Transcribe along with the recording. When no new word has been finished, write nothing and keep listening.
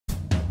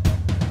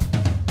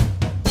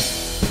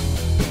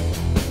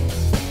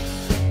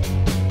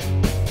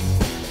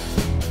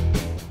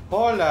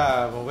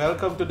Hola!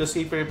 Welcome to the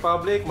Safe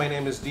Republic. My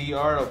name is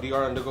DR of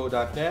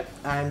dronthego.net.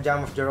 I'm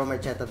Jam of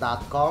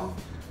JeromeMarcheta.com.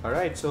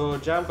 Alright, so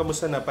Jam,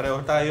 kamusta na? Pareho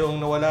tayong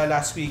nawala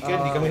last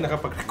weekend, di kami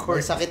nakapag-record.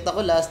 May sakit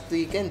ako last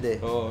weekend eh.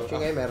 Oo. Kasi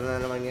ngayon, meron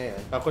na naman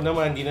ngayon. Ako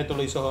naman, di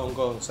natuloy sa Hong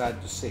Kong, sad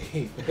to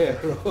say.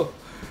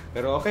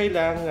 pero okay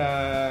lang,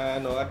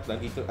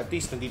 at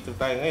least nandito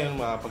tayo ngayon,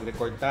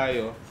 makapag-record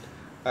tayo.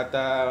 At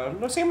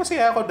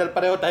masaya ako dahil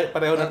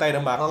pareho na tayo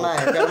ng MacBook. Oo nga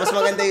eh, pero mas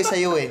maganda yung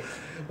sa'yo eh.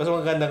 Mas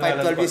maganda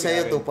nga lang 512 yung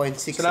sa'yo,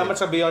 2.6 Salamat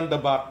sa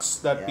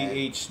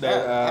beyondthebox.ph.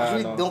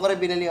 Actually, doon ko rin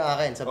binili yung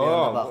akin sa Beyond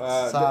the Box.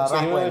 Sa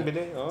Rockwell.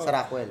 Sa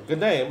Rockwell.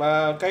 Ganda eh.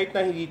 Kahit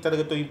na hindi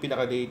talaga ito yung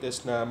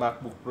pinaka-latest na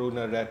MacBook Pro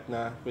na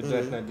Retina with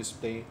Retina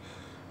display.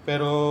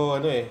 Pero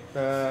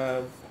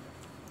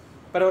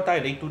pareho tayo,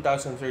 late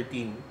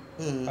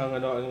 2013. Ang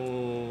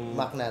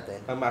Mac natin.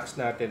 Ang Macs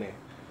natin eh.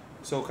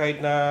 So kahit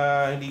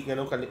na hindi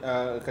ganun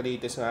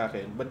ka-latest na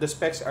akin, but the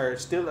specs are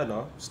still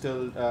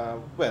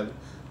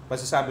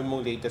masasabi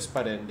mong latest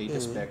pa rin,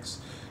 latest specs.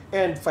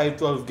 And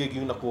 512 gig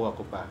yung nakuha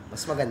ko pa.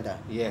 Mas maganda.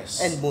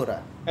 Yes. And mura.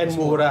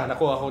 Mura.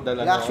 Nakuha ko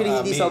dalawa. Actually,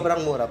 hindi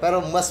sobrang mura.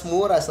 Pero mas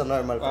mura sa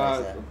normal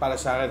price. Para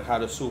sa akin,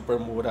 halos super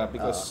mura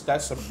because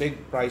that's a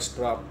big price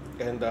drop.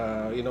 And,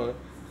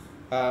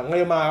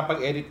 ngayon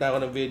makakapag-edit na ako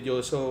ng video.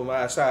 So,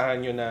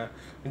 maasahan nyo na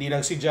hindi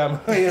lang si Jam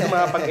ngayon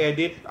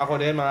makakapag-edit. Ako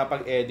rin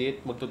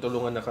makakapag-edit.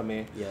 Magtutulungan na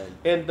kami. Yan.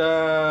 And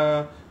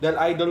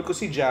dahil idol ko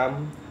si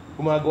Jam,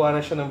 gumagawa na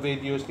siya ng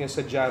videos niya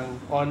sa Jam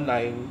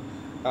Online.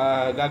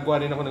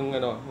 Gagawa rin ako ng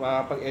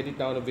makakapag-edit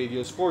na ako ng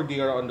videos for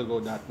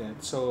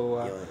dronthego.net. So,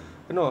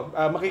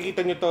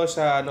 makikita nyo to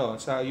sa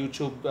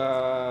YouTube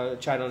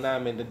channel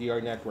namin, the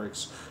DR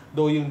Networks.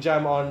 Though yung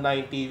Jam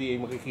Online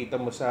TV, makikita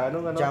mo sa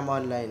Jam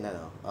Online,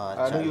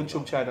 anong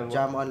YouTube channel mo?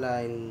 Jam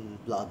Online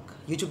Vlog.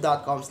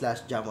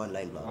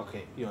 youtube.com/jamonlineblog.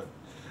 Okay, yun.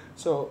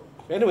 So,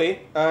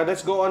 anyway,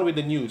 let's go on with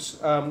the news.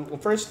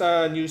 First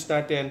news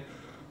natin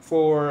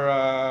for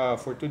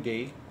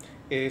today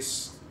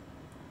is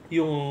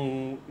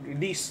yung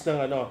release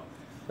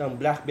ng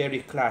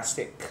Blackberry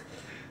Classic.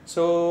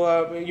 So,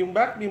 yung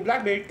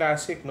Blackberry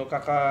Classic,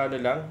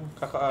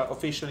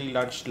 officially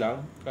launched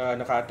lang.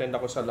 Naka-attend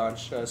ako sa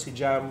launch. Si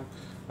Jam,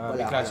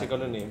 may Classic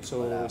nun eh.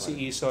 So,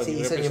 si Ison,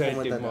 yung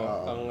representative mo,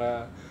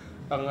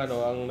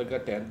 ang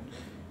nag-attend.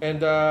 And,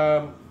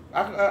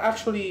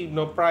 actually,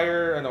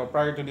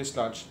 prior to this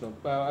launch,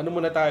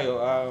 muna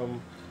tayo,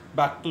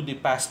 back to the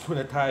past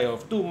muna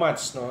tayo. 2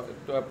 months,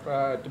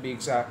 to be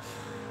exact.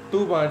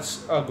 2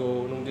 months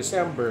ago, nung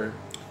December,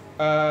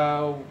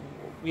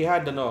 we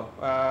had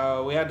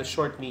a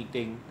short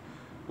meeting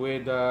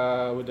with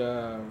a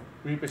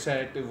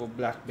representative of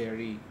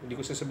Blackberry. Hindi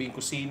ko sasabihin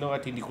kung sino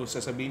at hindi ko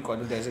sasabihin kung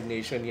anong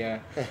designation niya.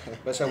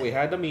 Basta we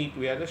had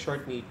a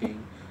short meeting.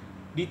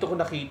 Dito ko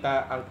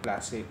nakita ang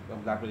Classic,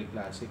 ang Blackberry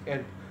Classic.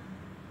 And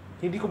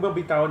hindi ko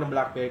mabitawan ng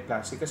Blackberry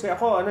Classic kasi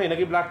ako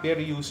naging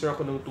Blackberry user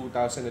ako noong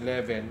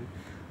 2011.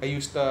 I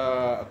used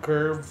a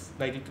Curve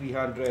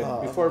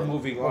 9300 before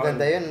moving on.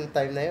 Maganda yun,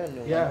 time na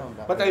yun.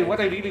 But what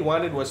I really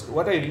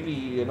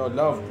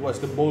loved was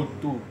the Bold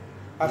 2.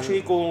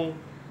 Actually,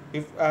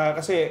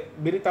 kasi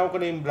binitaw ko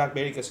na yung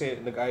Blackberry kasi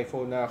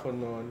nag-iPhone na ako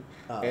noon.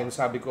 And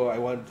sabi ko, I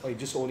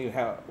just only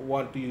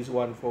want to use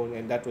one phone,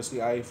 and that was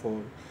the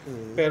iPhone.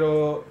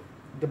 Pero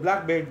the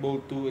Blackberry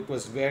Bold 2, it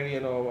was very,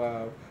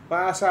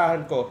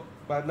 naasahan ko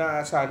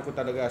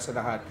talaga sa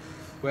lahat.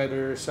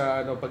 Whether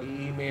sa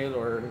pag-email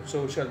or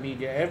social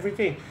media,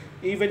 everything,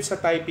 even sa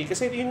typing,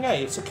 kasi yun nga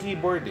sa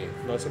keyboard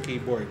sa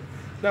keyboard.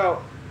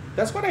 Now,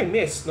 that's what I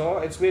miss,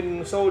 It's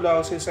been so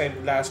long since I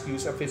last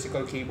used a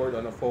physical keyboard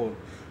on a phone.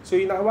 So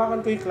yung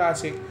nakawakan ko yung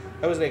Classic,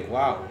 I was like,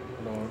 wow,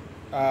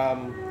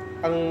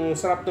 ang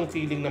sarap ng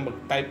feeling na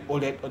mag-type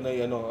ulit on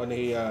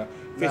a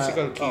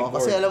physical keyboard.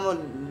 Kasi alam mo,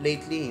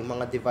 lately,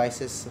 mga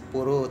devices,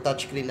 puro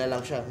touchscreen na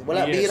lang siya.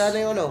 Bira na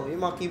yung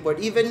mga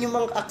keyboard. Even yung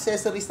mga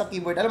accessories na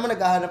keyboard. Alam mo,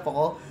 naghahanap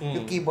ako,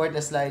 yung keyboard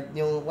na slide.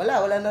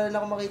 Wala na rin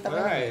ako makita.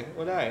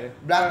 Wala eh.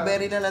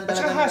 Blackberry na lang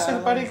talaga. At saka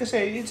hassle pa rin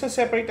kasi, it's a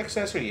separate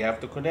accessory. You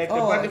have to connect it.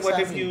 What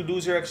if you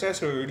lose your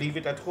accessory or leave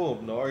it at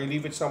home, or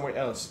leave it somewhere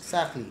else?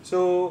 Exactly.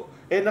 So,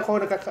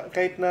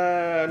 kahit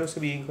na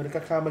sabihin ko,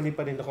 nagkakamali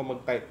pa rin ako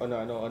mag-type on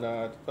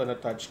a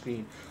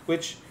touchscreen,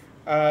 which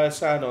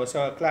sa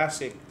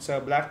Classic,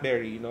 sa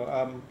Blackberry,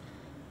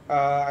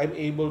 I'm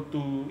able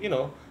to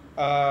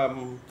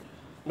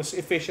mas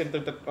efficient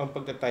ang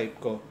pagta-type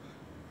ko.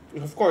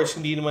 Of course,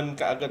 hindi naman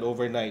kaagad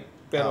overnight,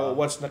 pero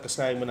once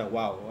nakasanay mo na,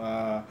 wow,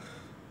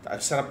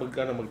 sarap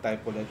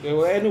mag-type ulit.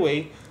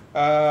 Anyway,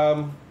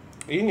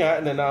 yun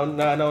nga,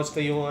 na-announce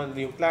na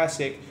yung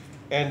Classic.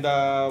 And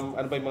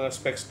ano ba yung mga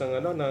specs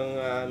ng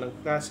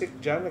Classic?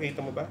 Jam,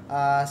 nakita mo ba?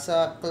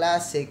 Sa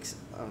Classics,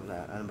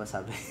 ano ba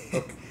sabi?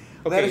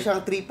 Okay. Meron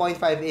siyang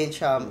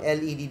 3.5-inch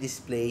LED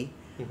display.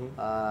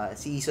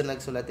 Si Ison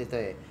nagsulat ito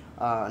eh.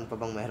 Ano pa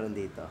bang meron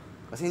dito?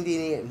 Kasi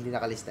hindi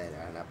nakalista yun.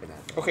 Hanapin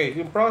natin. Okay,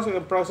 yung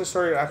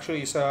processor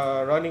actually is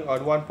running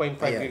on 1.5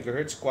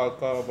 GHz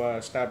Qualcomm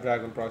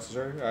Snapdragon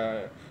processor.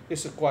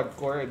 It's a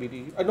quad-core, I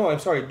believe.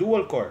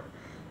 Dual-core.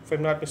 If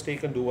I'm not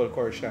mistaken,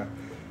 dual-core siya.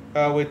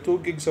 With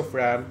 2 gigs of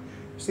RAM.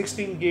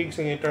 16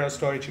 gigs ang internal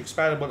storage,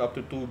 expandable up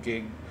to 2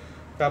 gig.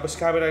 Tapos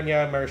camera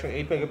niya, meron siyang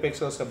 8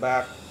 megapixels sa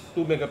back,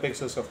 2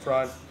 megapixels sa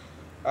front.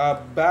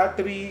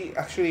 Battery,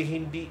 actually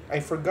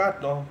I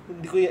forgot, no?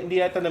 Hindi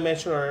yata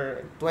na-mention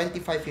or...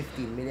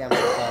 2515 mAh.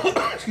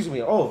 Excuse me,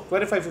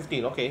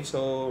 2515, okay.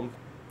 So,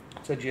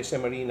 sa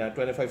GSM Arena,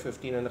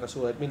 2515 na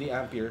nakasulat,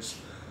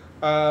 milliamperes.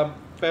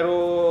 Pero,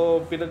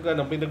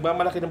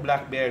 pinagmamalaki ng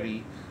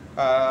Blackberry,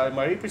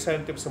 mga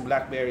representatives ng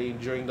Blackberry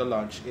during the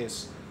launch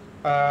is,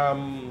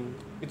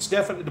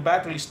 the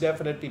battery is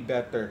definitely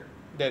better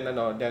than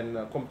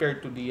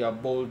compared to the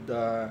bold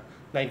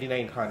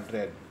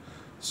 9900.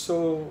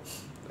 So,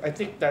 I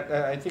think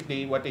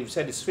what they've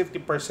said is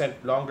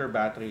 50% longer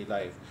battery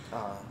life.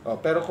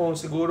 Pero kung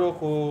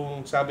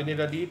sabi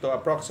nila dito,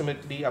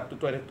 approximately up to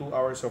 22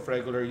 hours of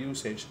regular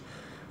usage,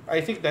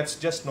 I think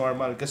that's just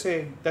normal.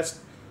 Kasi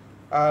that's,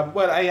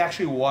 I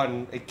actually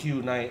won a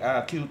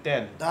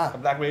Q10, a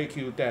Blackberry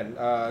Q10.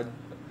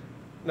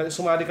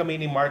 Sumali kami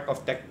ni Mark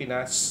of Tech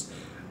Pinas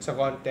sa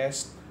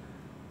contest.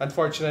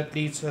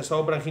 Unfortunately,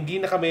 sobrang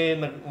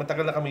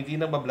matagal na kami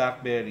hindi na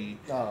Blackberry.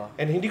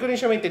 And hindi ko rin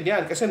siya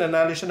maintindihan kasi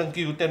nanalo siya ng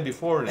Q10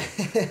 before.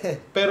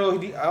 Pero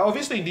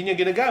obviously hindi niya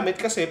ginagamit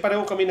kasi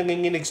pareho kami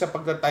nanginginig sa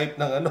pagta-type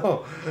ng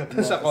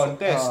sa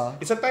contest.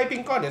 It's a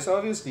typing contest,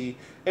 obviously.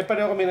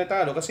 Pareho kami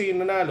natalo kasi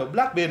yung nanalo,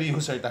 Blackberry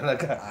user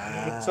talaga.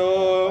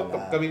 So,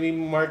 kami ni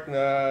Mark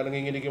na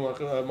nanginginig yung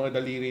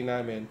mga daliri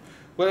namin.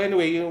 Well,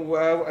 anyway,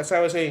 as I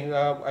was saying,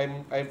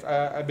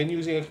 I've been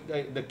using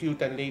the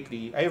Q10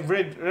 lately. I've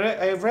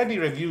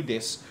already reviewed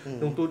this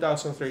in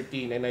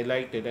 2013, and I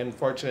liked it. And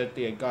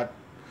fortunately, I got,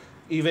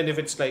 even if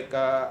it's like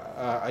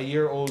a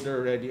year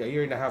older already, a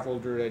year and a half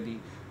older already,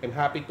 I'm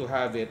happy to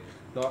have it.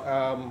 No,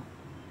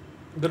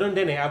 ganun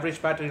din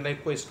average battery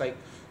life ko is like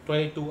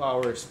 22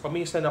 hours.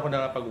 Paminsan ako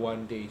nakapag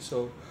 1 day.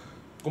 So,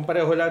 kung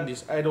pareho lang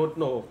this, I don't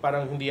know.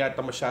 Parang hindi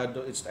yata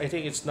masyado. I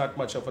think it's not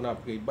much of an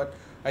upgrade. But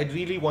I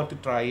really want to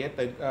try it.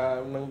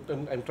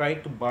 I'm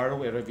trying to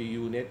borrow a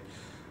review unit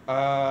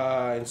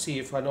and see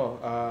if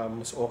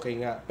mas okay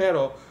nga.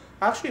 Pero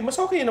actually, mas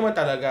okay naman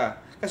talaga.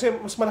 Kasi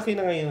mas malaki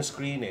na ngayon yung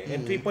screen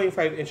and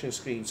 3.5-inch yung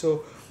screen.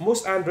 So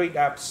most Android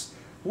apps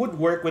would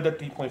work with a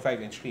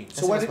 3.5-inch screen.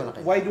 So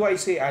why do I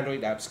say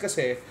Android apps?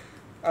 Kasi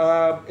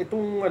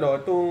itong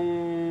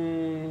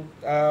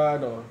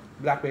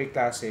Blackberry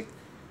Classic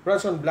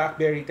runs on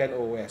Blackberry 10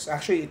 OS.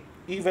 Actually, it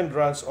even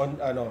runs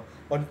on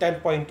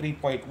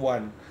 10.3.1,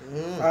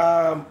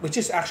 which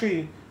is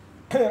actually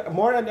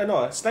more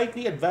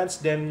slightly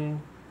advanced than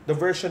the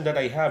version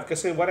that I have.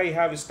 Kasi what I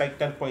have is like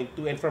 10.2,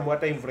 and from what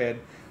I've read,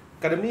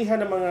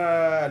 karamihan ng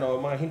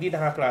mga hindi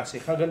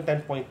naka-classic hanggang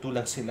 10.2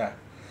 lang sila.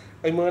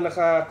 Ay mga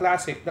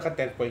naka-classic naka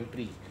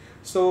 10.3.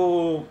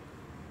 So,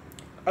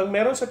 ang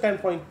meron sa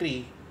 10.3,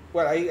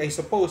 well, I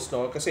suppose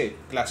kasi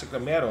classic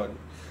na meron,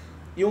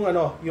 yung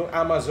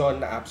Amazon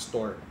na App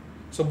Store.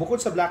 So bukod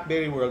sa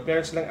Blackberry world,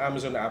 meron silang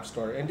Amazon App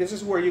Store, and this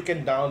is where you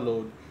can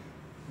download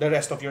the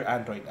rest of your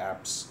Android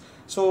apps.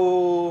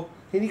 So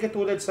hindi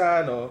katulad sa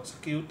sa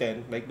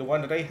Q10, like the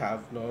one that I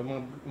have,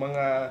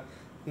 mga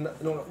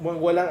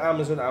walang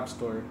Amazon App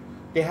Store,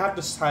 they have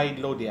to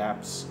sideload the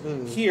apps.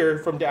 Here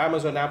from the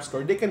Amazon App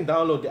Store, they can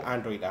download the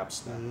Android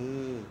apps na.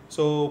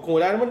 So kung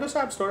wala naman doon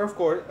sa App Store, of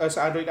course,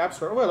 sa Android App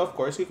Store, well, of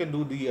course, you can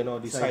do the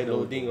the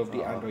sideloading of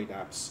the Android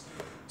apps.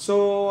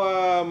 So,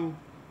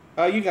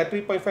 you got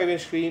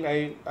 3.5-inch screen.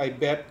 I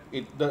bet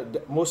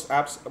most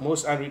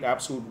Android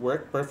apps would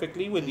work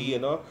perfectly with the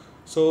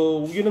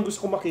So, yun ang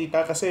gusto ko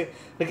makita kasi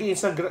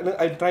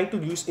I'm trying to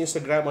use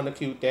Instagram on the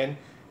Q10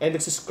 and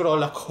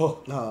nagsiscroll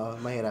ako.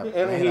 Mahirap.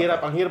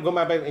 Ang hirap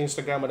gumamit ng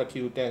Instagram on the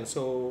Q10.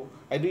 So,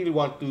 I really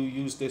want to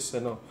use this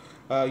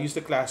use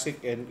the Classic,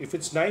 and if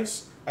it's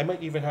nice, I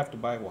might even have to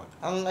buy one.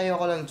 Ang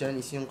ayoko lang dyan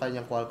is yung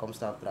kanyang Qualcomm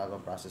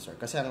Snapdragon processor.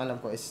 Kasi ang alam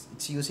ko is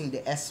it's using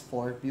the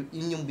S4,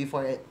 yun yung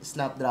before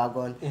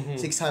Snapdragon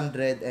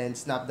 600 and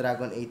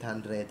Snapdragon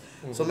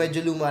 800. So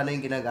medyo luma na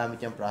yung ginagamit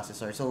niyang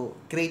processor. So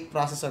great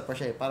processor pa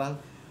siya Parang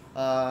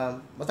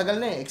matagal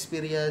na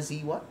Xperia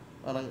Z1?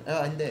 Parang,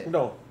 hindi.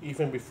 No,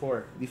 even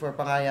before. Before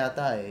pa nga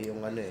yata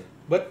yung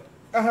But,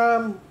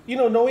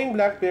 knowing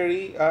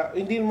Blackberry,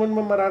 hindi mo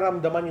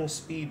mararamdaman yung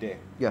speed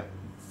Yeah.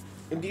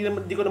 Hindi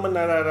ko naman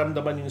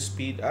nararamdaman yung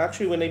speed.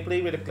 Actually, when I play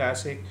with the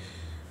Classic,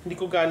 hindi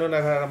ko gaano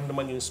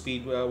nararamdaman yung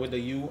speed with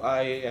the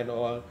UI and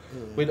all.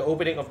 With the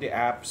opening of the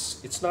apps.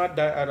 It's not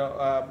that,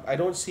 I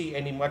don't see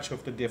any much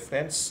of the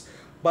difference.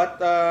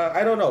 But,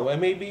 I don't know.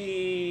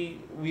 Maybe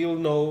we'll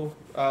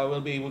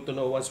be able to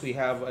know once we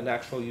have an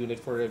actual unit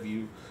for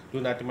review.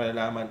 Doon natin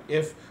malalaman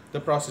if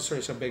the processor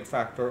is a big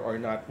factor or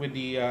not with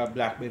the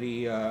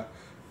BlackBerry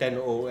 10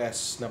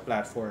 OS na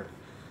platform.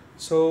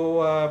 So,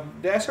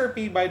 the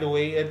SRP, by the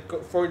way, and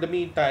for the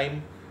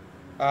meantime,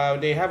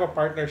 they have a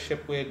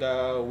partnership with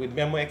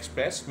Memo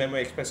Express. Memo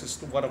Express is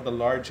one of the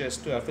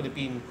largest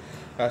Philippine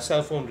cell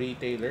phone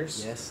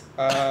retailers. Yes.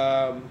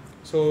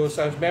 So,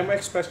 sa Memo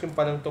Express yung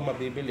parang ito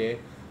mabibili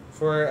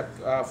for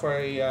a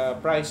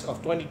price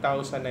of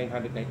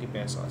 20,990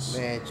 pesos.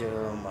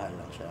 Medyo mahal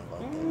lang siya.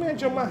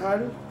 Medyo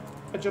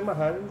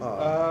mahal.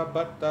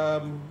 But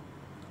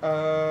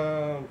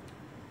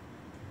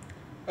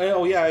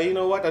Oh yeah, you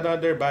know what?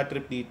 Another bad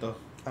trip dito.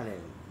 Ano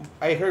yun?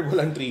 I heard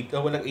walang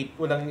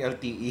walang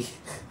LTE.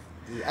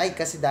 Ay,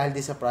 kasi dahil din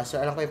sa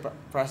processor. Alam ko yung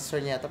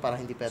processor niya ito parang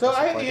hindi pa ito So,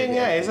 supported yun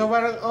nga LTE. So,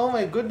 parang, oh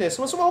my goodness.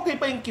 Mas okay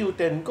pa yung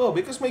Q10 ko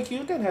because my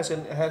Q10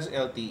 has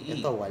LTE.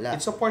 Ito, wala.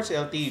 It supports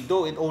LTE,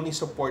 though it only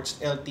supports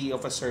LTE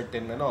of a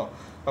certain,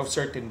 of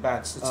certain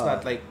bands. It's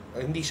not like,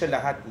 hindi siya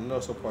lahat,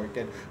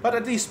 supported. But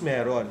at least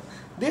meron.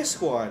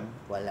 This one,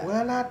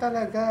 wala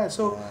talaga.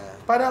 So,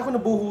 parang ako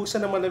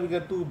nabuhusan ng malamig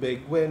na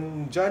tubig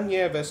when John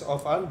Nieves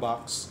of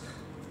Unbox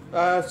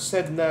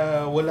said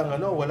na wala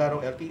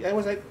rong LTE. I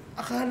was like,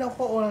 akala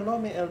ko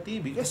may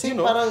LTE because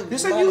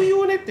this is a new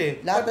unit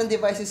Lahat ng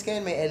devices kayo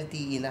may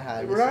LTE na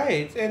halos.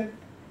 Right. And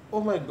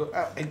oh my god,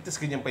 tapos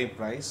ganyan pa yung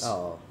price.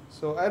 Oo.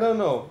 So I don't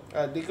know.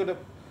 They could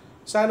have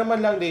sana man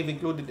lang they've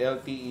included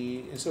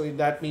LTE. So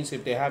that means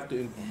if they have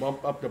to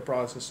bump up the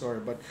processor,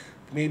 but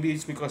maybe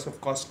it's because of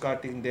cost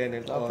cutting then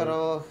and all.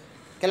 Pero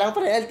kailangan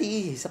pa rin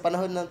LTE sa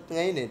panahon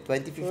ngayon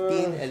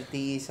 2015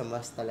 LTE sa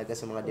mas talaga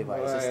sa mga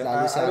devices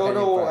lalo sa I don't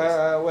know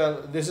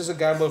well this is a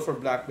gamble for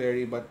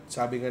Blackberry but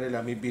sabi nga nila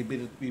may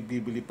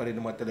bibili pa rin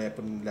ng mga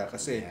telepono nila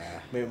kasi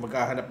may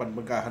maghahanap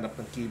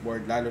ng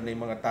keyboard lalo na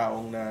yung mga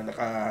taong na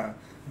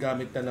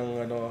nakagamit na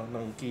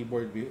ng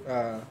keyboard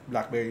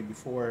Blackberry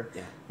before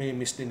may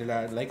miss din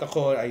nila like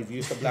ako I've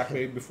used a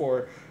Blackberry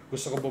before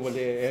gusto ko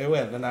bumili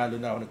nanalo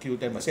na ako ng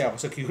Q10 masaya ako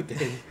sa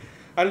Q10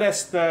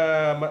 unless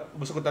na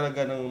gusto ko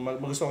talaga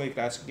gusto ko yung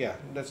classic,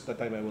 that's the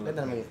time I will.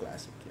 Ganda naman yung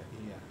classic,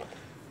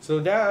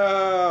 So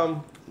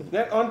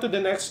on to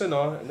the next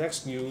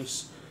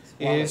news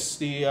is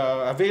the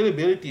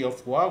availability of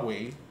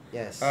Huawei.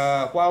 Yes.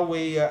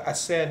 Huawei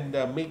Ascend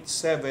Mate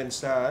 7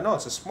 sa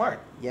Smart.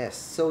 Yes.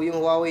 So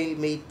yung Huawei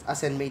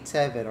Ascend Mate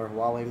 7 or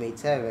Huawei Mate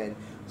 7.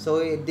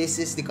 So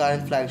this is the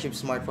current flagship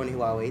smartphone ni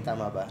Huawei,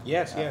 tama ba?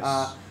 Yes.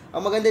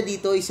 Ang maganda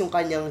dito is yung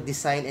kanyang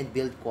design and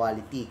build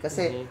quality.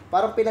 Kasi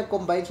parang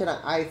pinag-combine siya ng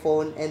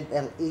iPhone and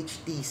ang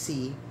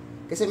HTC.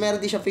 Kasi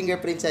meron din siya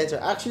fingerprint sensor.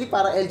 Actually,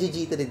 parang LG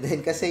G3 din.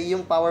 Kasi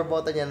yung power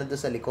button niya nandun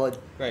sa likod.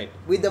 Right.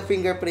 With the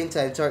fingerprint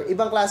sensor.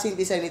 Ibang klase yung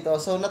design nito.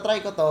 So,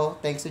 na-try ko to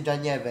thanks to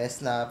John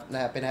Nieves na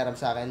pinahiram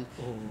sa akin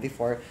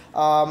before.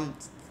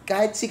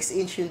 Kahit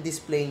 6-inch yung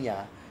display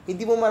niya,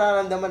 hindi mo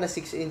mararamdaman na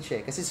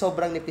 6-inch kasi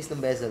sobrang nipis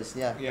ng bezels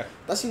niya. Yeah.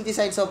 Tapos yung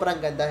design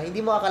sobrang ganda.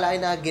 Hindi mo akalain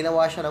na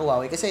ginawa siya ng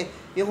Huawei. Kasi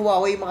yung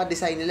Huawei, mga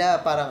design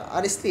nila, parang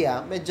honestly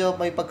medyo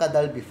may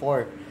pagka-dull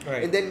before.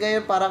 Right. And then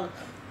ngayon parang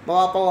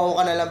mapapawaw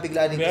ka na lang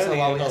bigla dito sa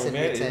Huawei Ascend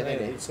Mate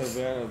 7. It's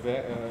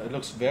it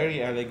looks very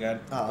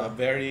elegant.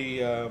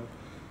 Very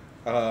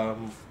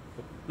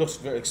looks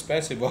very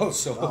expensive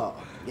also.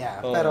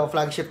 Pero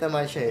flagship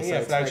naman siya.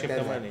 So flagship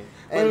naman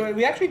Well,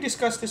 we actually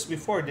discussed this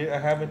before,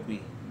 haven't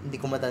we? Hindi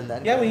ko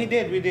matandaan. Yeah, we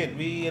did.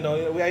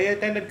 I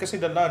attended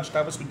kasi the launch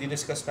tapos we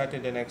discussed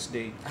natin the next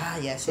day.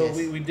 Yes. So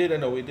we did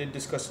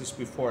discuss this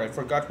before. I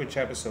forgot which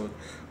episode.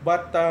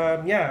 But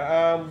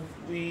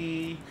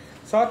we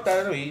thought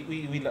that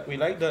we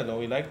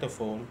like the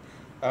phone.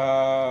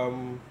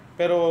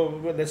 Pero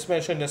let's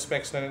mention the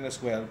specs na rin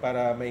as well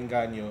para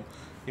mainganyo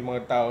yung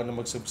mga tao na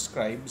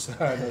mag-subscribe sa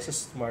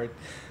Smart.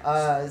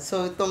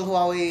 So itong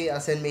Huawei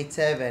Ascend Mate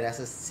 7 has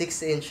a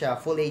 6-inch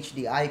Full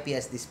HD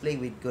IPS display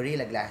with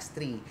Gorilla Glass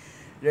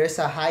 3. There's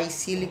a high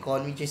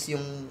silicon which is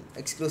yung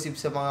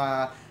exclusive sa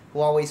mga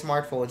Huawei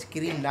smartphones,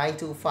 Kirin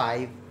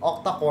 925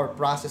 octa-core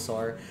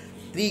processor,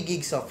 3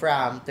 gigs of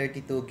RAM,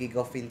 32 gig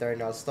of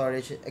internal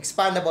storage,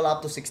 expandable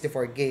up to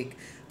 64 gig,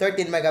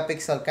 13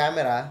 megapixel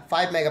camera,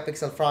 5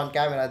 megapixel front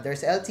camera,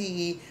 there's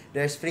LTE,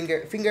 there's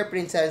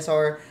fingerprint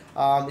sensor,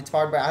 it's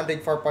powered by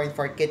Android 4.4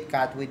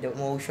 KitKat with the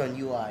Emotion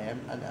UI.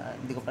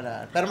 Hindi ko pa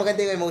na. Pero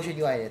maganda yung Emotion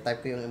UI. Type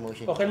ko yung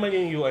Emotion. Okay man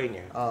yung UI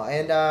niya.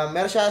 And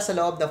meron siya sa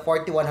loob na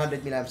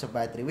 4100 mAh of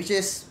battery, which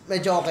is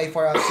medyo okay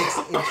for a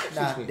 6-inch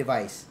na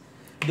device.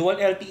 Dual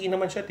LTE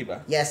naman siya, diba?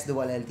 Yes,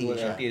 dual LTE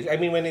siya. LTE. I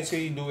mean, when it's a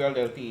dual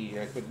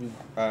LTE, like what we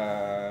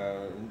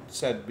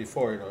said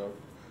before,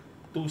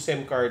 2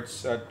 SIM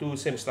cards, 2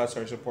 SIM slots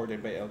are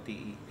supported by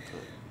LTE.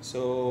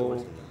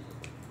 So,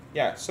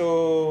 yes,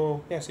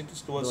 it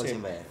is dual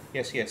SIM.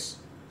 Yes.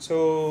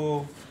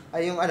 So,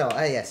 yung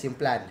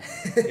plan.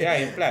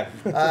 Yung plan.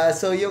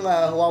 So, yung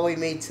Huawei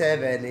Mate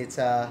 7,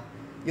 it's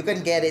you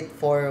can get it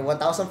for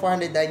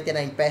 1,499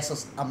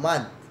 pesos a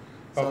month.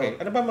 So, okay.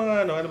 Ano ba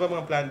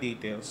mga plan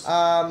details?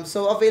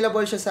 So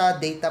available siya sa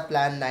data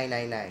plan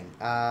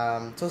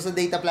 999. So sa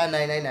data plan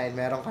 999,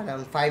 meron ka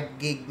ng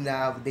 5 gig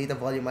na data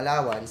volume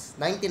allowance,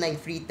 99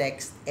 free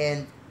text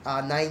and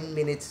 9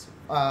 minutes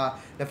na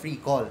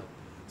free call.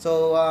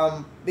 So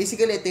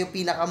basically ito yung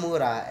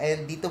pinakamura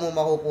and dito mo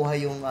makukuha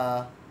yung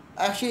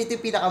actually ito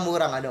yung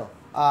pinakamurang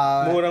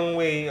murang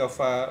way of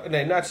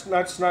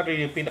not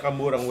really yung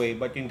pinakamurang way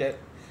but yung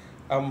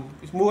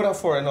mura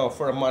for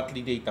a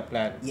monthly data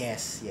plan.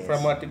 Yes. For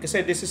a monthly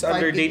kasi this is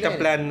under data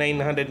plan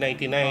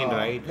 999,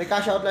 right? May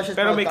cash out lang siya.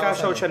 Pero may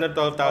cash out siya ng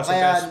 12,000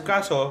 pesos.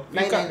 Kaso,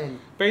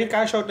 pero yung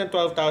cash out ng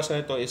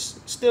 12,000 ito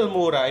is still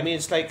mura. I mean,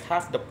 it's like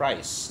half the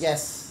price.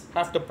 Yes.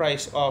 half the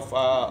price of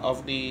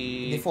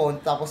the phone,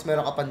 tapos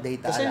meron ka pang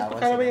data kasi allowance.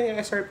 Kasi kaya ba yung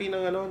SRP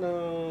ng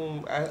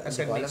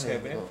Ascend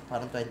 7?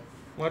 Parang 20.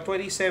 Mga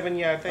 27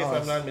 yata, if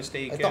I'm not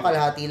mistaken. Ito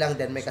kalahati lang,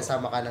 then may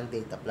kasama ka ng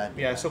data plan.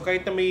 Yeah, so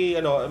kahit na may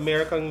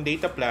American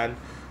data plan,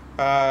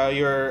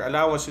 your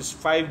allowance is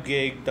 5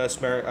 gig, 5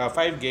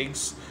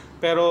 gigs.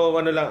 Pero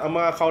lang, ang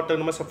mga counter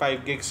naman sa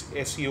 5 gigs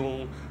is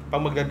yung pag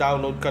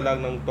magda-download ka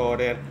lang ng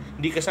torrent.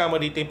 Hindi kasama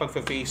dito yung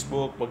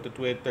pag-Facebook,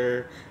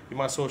 magta-Twitter,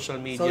 yung mga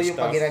social media stuff. So yung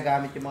pag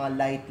ginagamit yung mga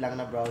light lang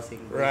na browsing,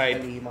 right.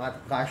 Yung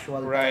mga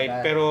casual right.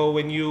 Pero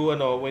when you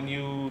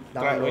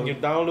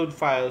download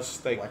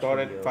files like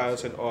torrent videos,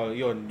 files and all,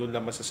 yun, doon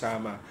lang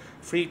masasama.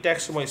 Free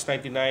text mo is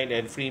 99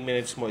 and free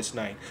minutes mo is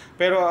 9.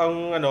 Pero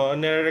ang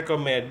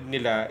nire-recommend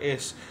nila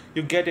is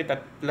you get it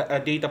at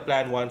data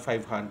plan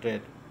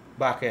 1,500.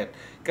 Bakit?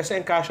 Kasi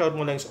ang cash out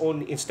mo lang is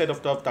only, instead of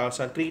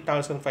 12,000,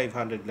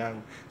 3,500 lang.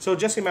 So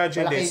just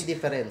imagine this.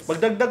 Difference.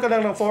 Magdagdag ka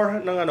lang ng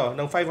 501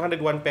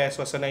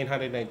 pesos sa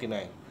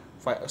 999.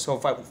 So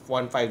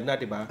 1,500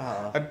 na, 'di ba?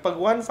 At pag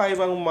 1,500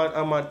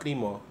 ang monthly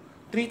mo,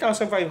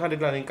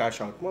 3,500 lang yung cash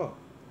out mo.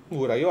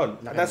 Mura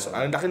 'yon. That's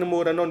ang laki ng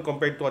mura noon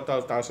compared to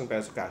 12,000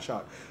 pesos cash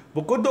out.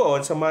 Bukod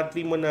doon sa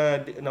monthly mo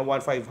na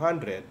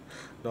 1,500,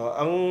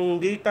 ang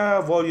data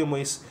volume mo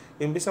is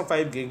imbis ng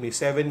 5 gig, may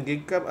 7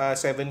 gig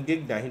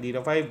na, hindi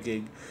na 5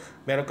 gig.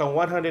 Meron kang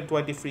 120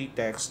 free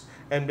text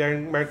and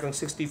meron kang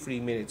 60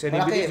 free minutes. And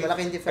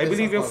malaking difference. I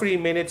believe yung free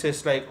minutes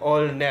is like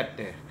all net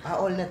eh.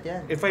 All net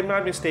yan. If I'm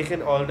not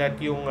mistaken, all net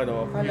yung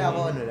Kala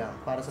ko lang,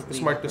 para sa 3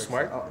 smart to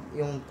smart?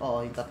 Yung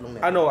tatlong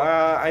net.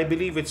 I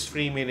believe it's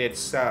free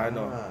minutes sa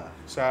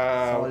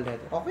sa all net.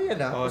 Okay yan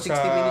 60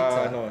 sa, minutes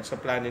sa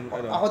planin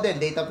Ako din,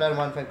 data plan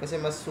 1.5 kasi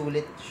mas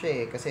sulit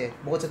siya eh. Kasi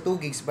bukod sa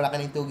 2 gigs, malaki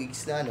ng 2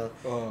 gigs na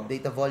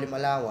data volume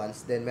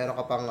allowance, then meron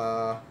ka pang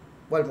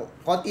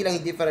konti lang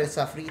yung difference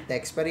sa free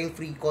text, pero yung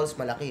free calls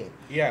malaki eh.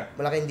 Yeah.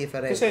 Malaki yung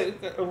difference. Kasi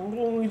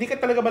kung hindi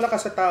ka talaga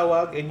malakas sa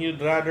tawag and you'd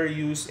rather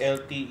use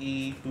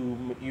LTE to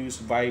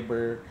use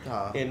Viber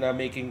in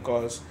making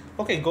calls,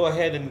 okay, go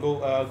ahead and go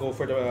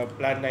for the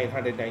plan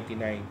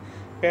 999.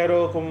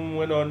 Pero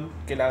kung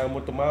kailangan mo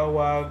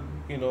tumawag,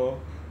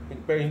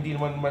 pero hindi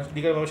ka naman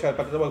masyadong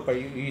patawag, pero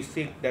you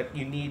think that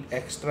you need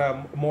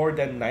extra more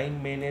than 9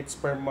 minutes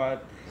per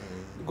month,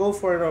 go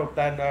for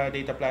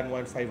data plan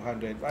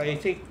 1,500. I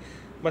think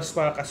mas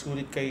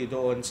makakasulit kayo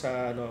doon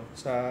sa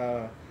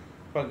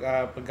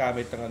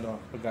paggamit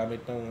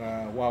ng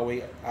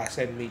Huawei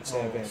Ascend Mate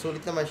 7.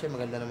 Sulit naman siya,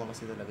 maganda naman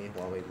kasi talaga yung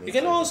Huawei Mate 7.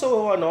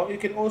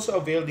 You can also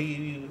avail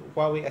the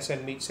Huawei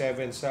Ascend Mate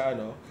 7 sa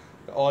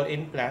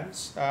all-in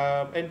plans.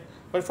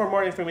 But for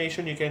more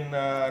information, you can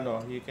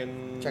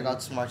check out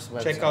Smart's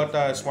website.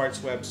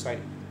 Smart's website.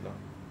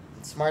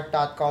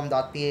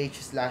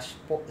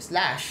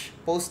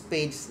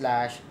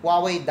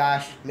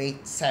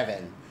 smart.com.ph/postpage/Huawei-Mate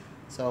 7.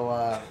 So,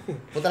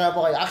 punta na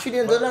po kayo.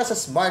 Actually, nandun na sa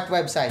Smart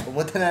website.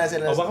 Pumunta na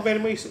sila. Baka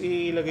pwede mo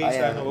ilagay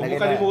sa Huwag mo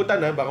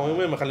kalimutan baka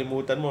may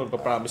makalimutan mo.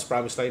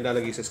 Promise tayo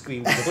nalagay sa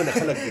screen ko.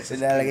 Nakalagay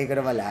sa nalagay ko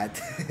naman lahat.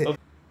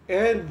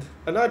 And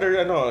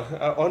another,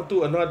 on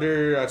to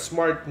another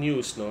smart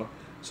news,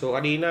 So,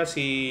 kanina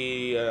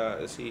si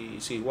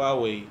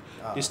Huawei.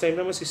 This time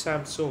naman si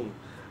Samsung.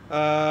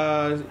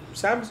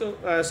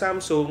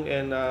 Samsung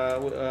and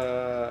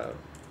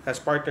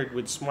has partnered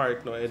with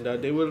Smart, and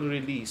they will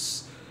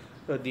release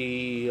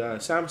the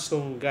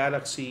Samsung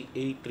Galaxy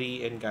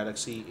A3 and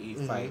Galaxy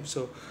A5.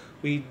 So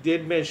we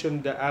did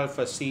mention the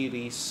Alpha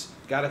series,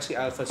 Galaxy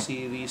Alpha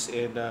series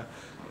in a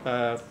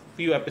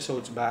few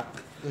episodes back.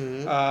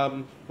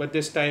 But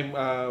this time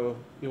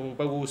yung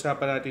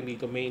pag-uusapan natin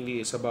dito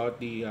mainly is about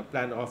the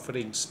plan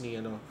offerings ni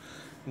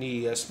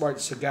Smart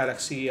sa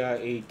Galaxy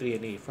A3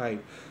 and A5.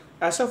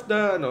 As of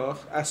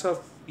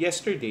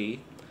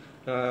yesterday,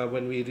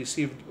 when we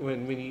received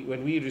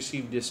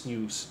this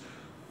news,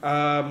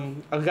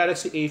 ang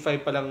Galaxy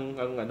A5 pa lang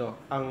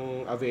ang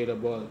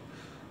available.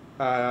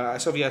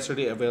 As of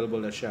yesterday, available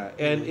na siya.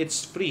 And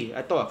it's free.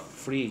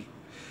 Free.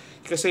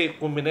 Kasi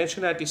kung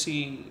minention natin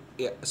si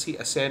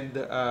Ascend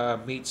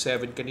Mate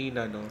 7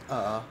 kanina,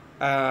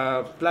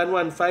 plan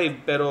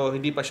 1.5 pero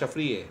hindi pa siya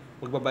free eh.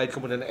 Magbabayad ka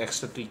muna ng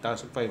extra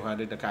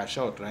 3,500 na cash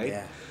out, right?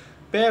 Yeah.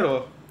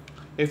 Pero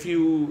if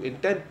you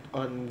intend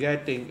on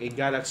getting a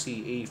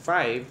Galaxy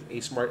A5, a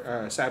smart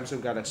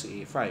Samsung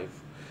Galaxy A5,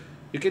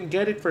 you can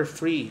get it for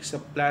free sa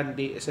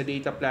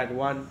data plan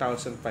 1,500.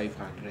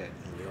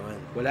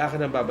 Wala ka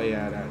nang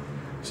babayaran.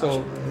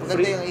 So,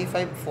 maganda yung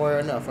A5 for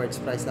its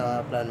price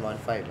na plan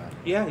 1.5.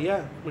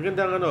 Yeah.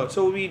 Magandang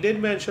So we did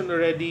mention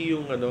already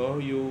yung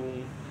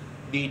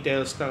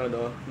details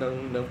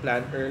ng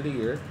plan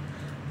earlier.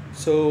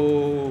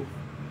 So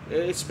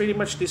it's pretty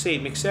much the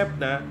same except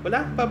na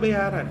wala kang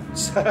babayaran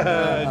sa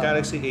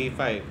Galaxy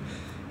A5.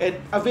 And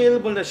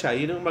available na siya.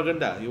 Yun yung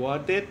maganda. You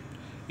want it?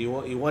 You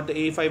want the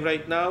A5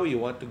 right now? You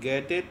want to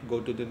get it?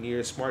 Go to the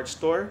nearest smart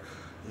store.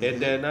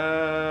 And then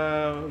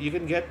you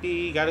can get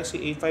the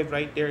Galaxy A5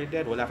 right there and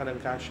then. Wala ka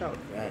ng cash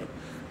out. Right.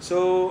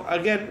 So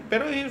again,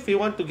 pero if you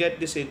want to get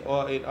this in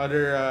in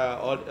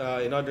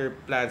other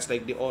plans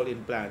like the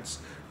all-in plans,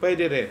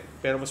 pwede rin.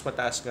 Pero mas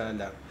mataas nga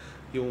lang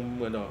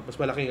yung mas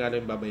malaki nga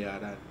lang yung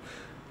babayaran.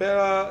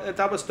 Pero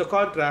tapos the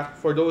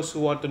contract, for those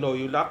who want to know,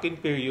 yung lock-in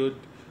period,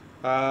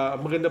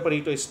 ang maganda pa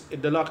rito is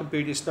the lock-in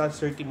period is not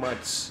 30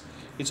 months.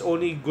 It's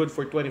only good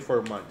for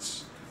 24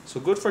 months. So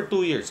good for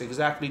 2 years,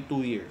 exactly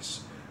 2 years.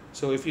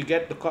 So if you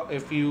get the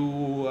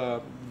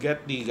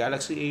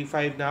Galaxy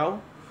A5 now,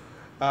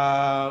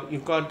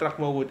 yung contract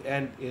mo would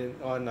end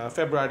on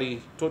February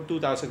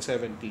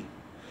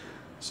 2017.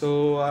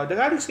 So, the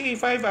Galaxy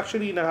A5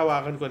 actually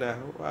nahawakan ko na.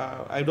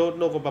 I don't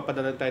know kung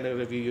papadalan tayo ng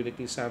review unit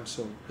ni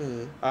Samsung.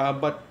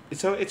 But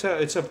it's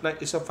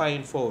a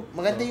fine phone.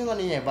 Maganda yung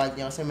niya, bad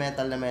niya kasi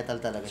metal na metal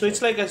talaga. So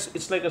it's like a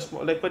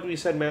small, like what we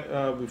said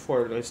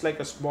before, it's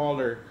like a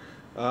smaller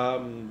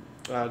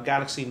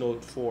Galaxy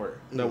Note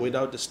 4 na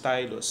without the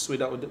stylus,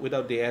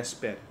 without the S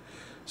Pen.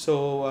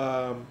 So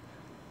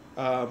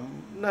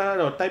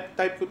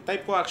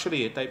type ko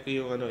actually, type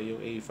ko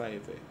yung A5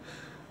 eh.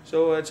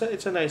 So it's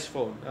a nice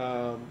phone.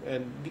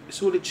 And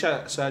sulit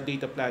siya sa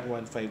data plan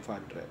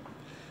 1500.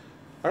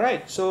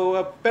 Alright, so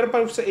pero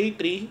pag sa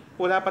A3,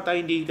 wala pa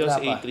tayong details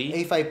sa A3.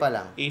 A5 pa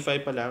lang. A5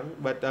 pa lang,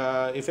 but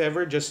if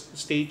ever, just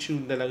stay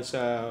tuned na lang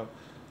sa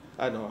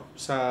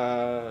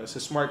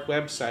smart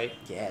website.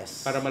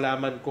 Yes. Para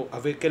malaman kung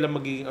kailan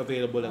magiging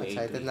available ang A3.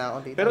 Excited na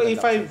ako dito. Pero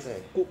A5,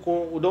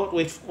 kung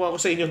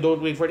ako sa inyo, don't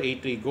wait for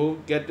A3. Go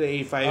get the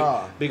A5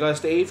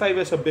 because the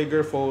A5 is a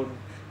bigger phone,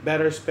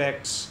 better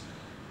specs.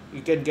 You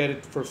can get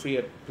it for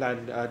free at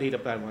data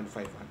plan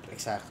 1500.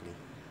 Exactly.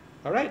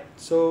 All right.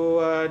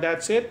 So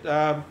that's it.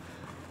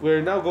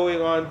 We're now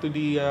moving on to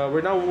the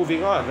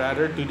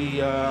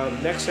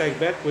next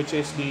segment, which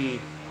is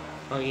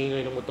ang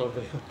ingay ng motor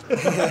na yun.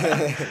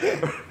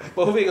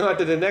 Moving on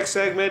to the next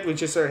segment,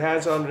 which is our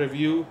hands-on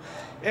review.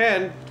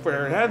 And for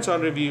our hands-on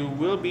review,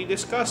 we'll be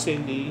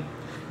discussing the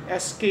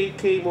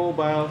SKK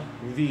Mobile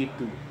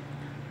V2.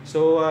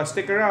 So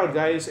stick around,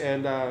 guys,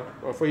 and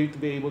for you to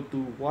be able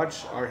to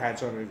watch our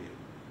hands-on review.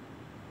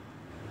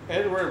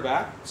 And we're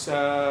back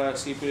sa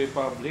CP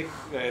Republic,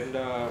 and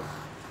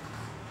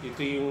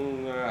ito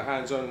yung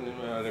hands-on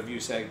review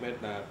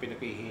segment na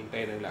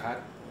pinakihintay ng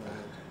lahat,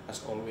 as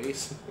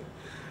always.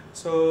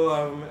 So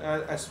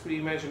as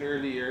we mentioned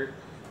earlier,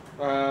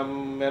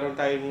 meron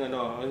tayong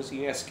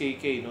yung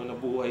SKK,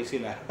 nabuhay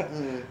sila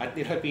at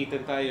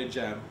nilapitan tayo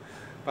dyan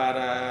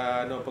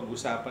para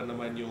pag-usapan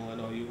naman yung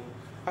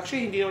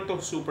actually, hindi naman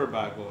ito super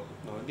bago.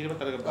 No? Hindi naman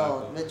talaga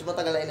bago. Medyo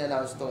matagal na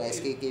in-announce itong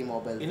SKK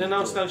Mobile.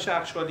 In-announce lang siya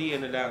actually,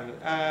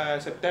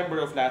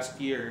 September of last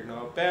year.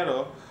 No?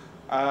 Pero,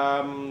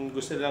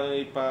 gusto lang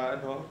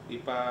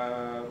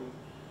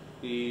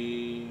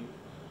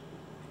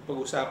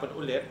pag-usapan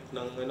ulit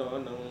ng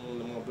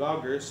mga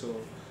vloggers.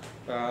 So,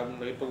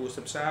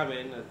 nakipag-usap sa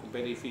amin at kung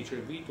pwede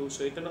feature V2.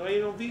 So, ito na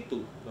ngayon yung V2.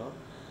 No?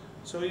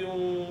 So,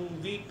 yung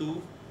V2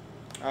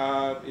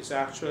 is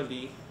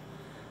actually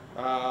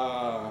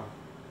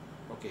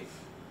okay.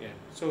 Yeah.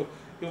 So,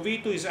 yung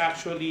V2 is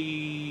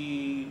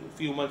actually a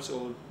few months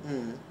old.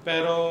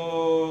 Pero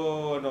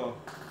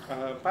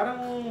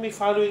parang may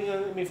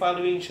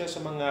following siya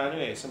sa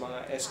mga sa mga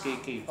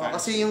SKK fans.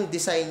 Kasi yung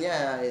design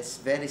niya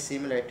is very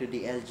similar to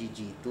the LG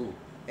G2.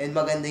 And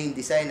maganda yung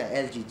design ng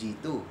LG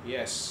G2.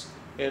 Yes.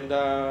 And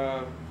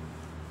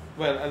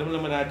well, alam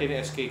naman natin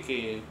yung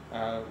SKK,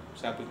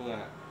 sabi ko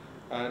nga,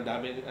 ang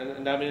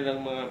dami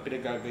nilang mga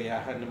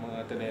pinagagayahan ng mga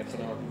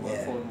telepono, mga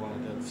phone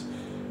models.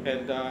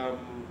 And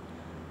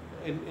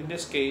in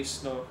this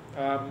case,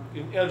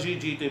 yung LG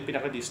G2 yung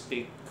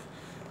pinaka-distinct.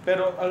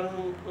 Pero ang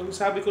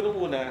sabi ko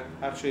nung una,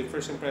 actually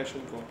first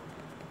impression ko,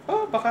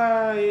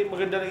 baka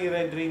maganda lang yung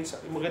renderings,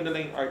 maganda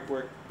lang yung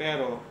artwork,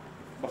 pero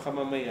baka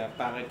mamaya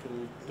pangit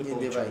yung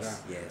totoong tsura.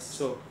 Yes.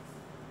 So,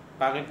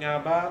 pangit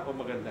nga ba o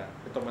maganda?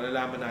 Ito,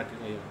 malalaman natin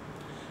ngayon.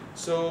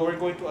 So, we're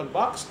going to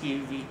unbox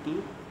the V2.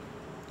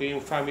 Ito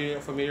yung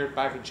familiar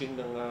packaging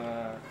ng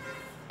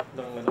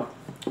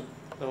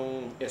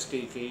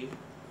SKK.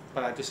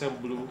 Parati sa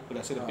blue.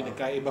 Wala silang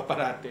pinagkaiba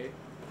parati.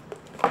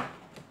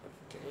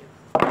 Okay.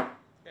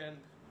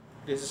 And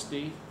this is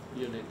the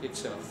unit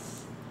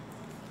itself.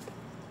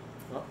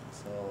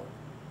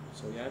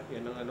 So yan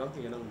ang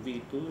yan ang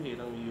V2,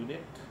 yan ang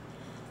unit.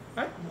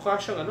 Ay, mukha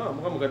siyang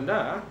mukhang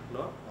maganda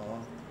no?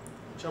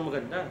 Siya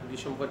maganda, hindi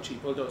siya mukhang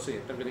cheap. Although,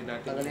 sige, tanggalin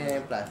natin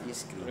yung plastic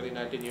screen. Tanggalin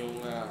natin yung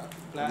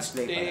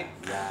plastic. Yan.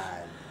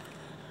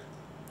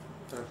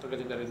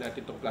 Tanggalin na rin natin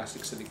itong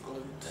plastic sa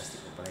likod. Plastic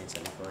pa rin sa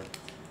likod.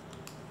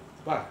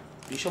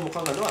 Hindi siya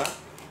mukhang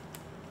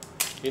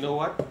You know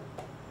what?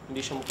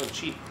 Hindi siya mukhang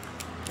cheap.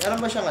 Meron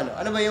ba siyang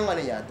ano ba yung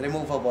niya?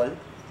 Removable?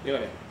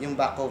 Yung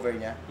back cover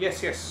niya?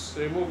 Yes.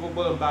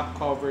 Removable ang back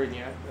cover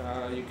niya.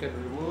 You can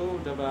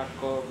remove the back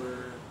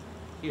cover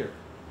here.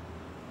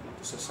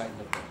 Ito sa side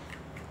na ito.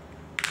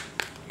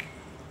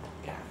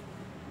 Yeah.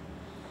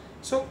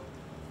 So,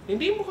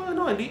 hindi mukhang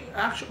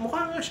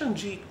mukha nga siyang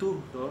G2,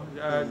 no?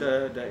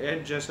 The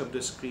edges of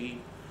the screen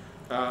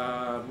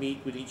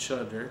meet with each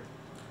other.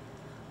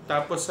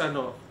 Tapos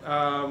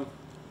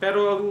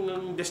Pero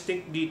ang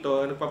distinct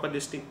dito, ang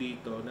nagpapadistinct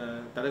dito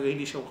na talaga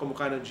hindi siya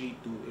kamukha ng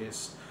G2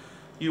 is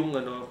yung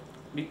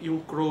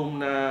yung chrome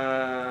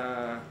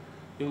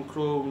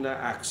na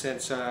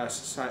accent sa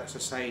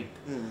side.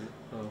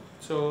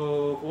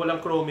 So, kung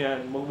walang chrome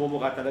yan,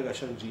 magmumukha talaga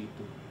siyang G2.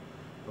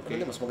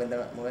 Okay. Mas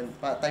maganda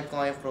type ko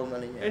nga yung chrome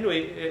niya.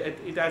 Anyway,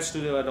 it adds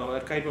to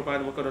kahit pa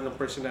paano magkaroon ng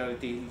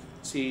personality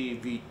si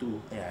V2.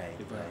 Yeah,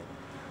 diba? Right.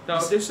 Now,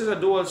 this is a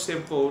dual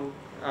SIM phone,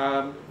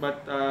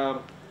 but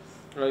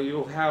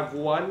you have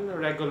one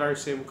regular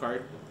SIM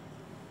card,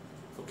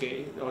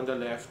 okay, on the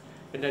left,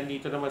 and then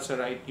dito naman sa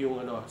right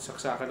yung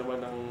saksakan naman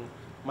ng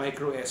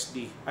micro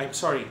SD.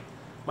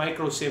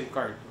 Micro SIM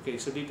card. Okay,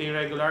 so dito yung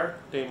regular,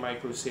 ito yung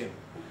micro SIM.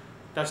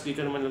 Tapos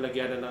dito naman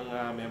lalagyan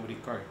ng memory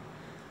card.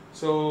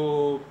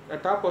 So,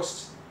 at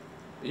tapos,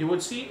 you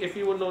would see, if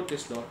you will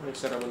notice,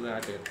 nagsara mo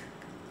natin.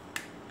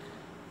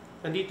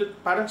 Nandito,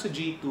 parang sa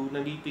G2,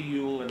 nandito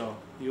yung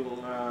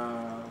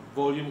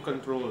volume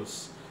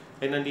controls.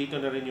 And nandito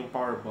na rin yung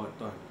power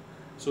button.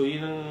 So,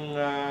 yun ang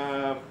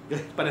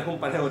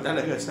panahon-pareho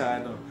talaga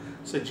sa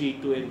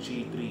G2 and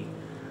G3.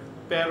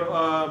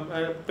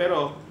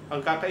 Pero ang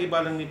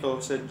kakaiba lang nito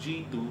sa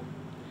G2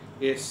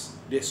 is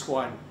this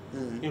one.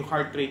 Yung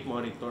heart rate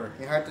monitor.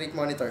 Yung heart rate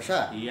monitor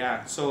siya?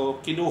 Yeah.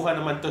 So, kinuha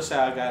naman to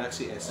sa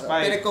Galaxy S5.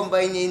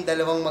 Pinag-combine niya yung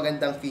dalawang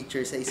magandang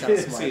features sa isang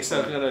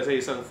smartphone. sa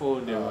isang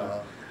phone, di ba?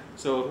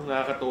 So,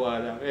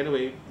 nakakatuwa lang.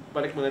 Anyway,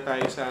 balik muna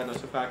tayo sa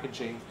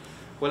packaging.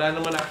 Wala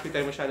naman actually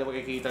tayo masyado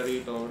makikita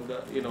rito.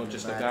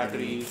 Just the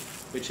battery,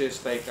 which is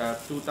like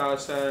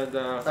 2,500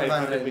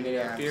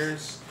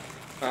 milliamperes.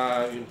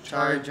 Yung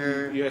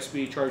charger,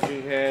 USB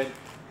charging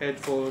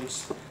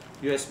headphones,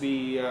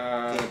 USB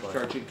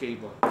charging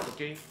cable.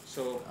 Okay?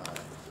 So,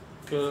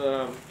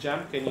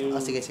 Jam, can you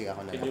sige,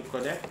 ako na. Can you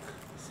connect?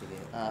 Sige.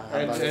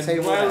 And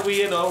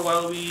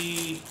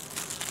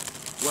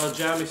while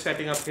Jam is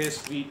setting up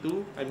his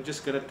V2, I'm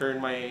just gonna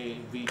turn my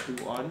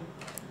V2 on.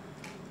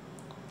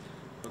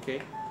 Okay?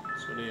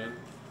 So, yan.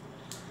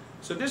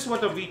 So, this is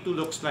what a V2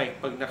 looks like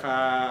pag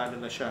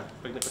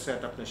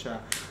naka-setup na siya.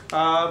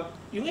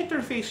 Yung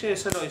interface niya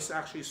is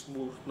actually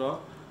smooth, no?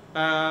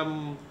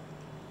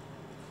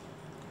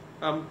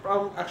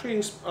 Actually,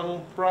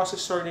 ang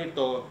processor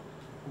nito,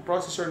 ang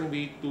processor ng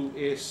V2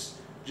 is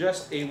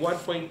just a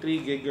 1.3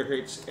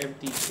 GHz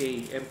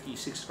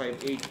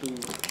MT6582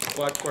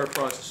 quad-core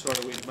processor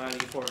with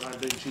Mali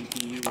 400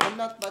 GPU.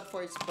 Not bad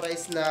for its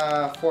price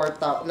na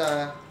 4,000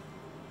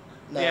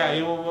 yeah,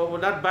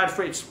 not bad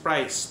for its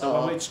price,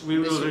 which we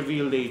will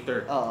reveal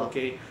later.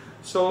 Okay?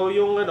 So,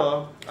 yung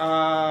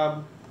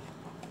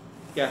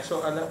yeah,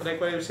 so like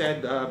what I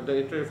said, the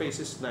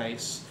interface is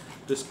nice.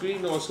 The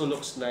screen also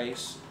looks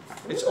nice.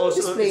 It's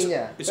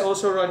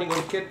also running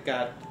on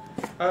KitKat.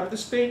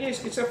 Display niya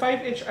it's a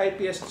 5-inch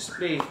IPS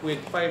display with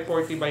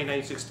 540 by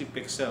 960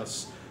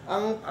 pixels.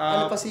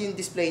 Ano kasi yung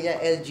display niya,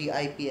 LG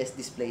IPS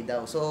display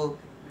daw. So,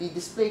 the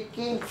display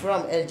came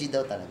from LG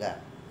daw talaga.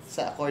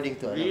 According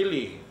to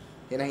Really?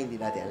 Yan ang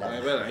hindi natin alam.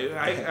 Well,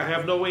 I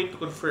have no way to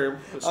confirm.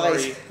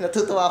 Sorry. Okay,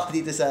 natutuwa ako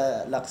dito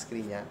sa lock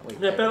screen niya.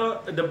 Wait,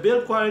 pero the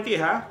build quality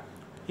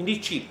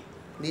hindi cheap.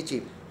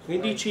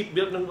 Hindi cheap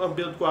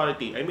build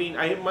quality. I mean,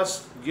 I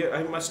must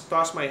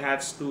toss my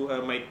hats to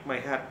my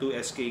hat to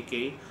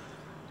SKK.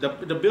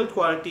 The build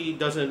quality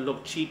doesn't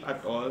look cheap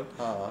at all.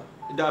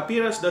 The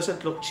appearance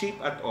doesn't look cheap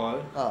at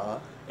all.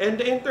 And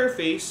the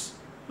interface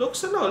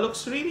looks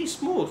really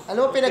smooth.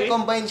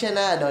 Pinag-combine siya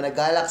na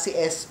Galaxy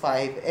S5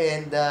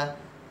 and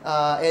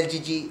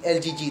LG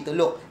G2.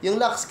 Look, yung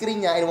lock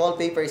screen niya and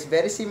wallpaper is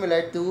very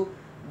similar to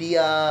the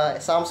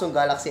Samsung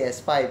Galaxy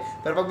S5.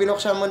 Pero pag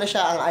binuksan mo na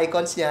siya, ang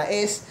icons niya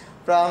is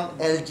from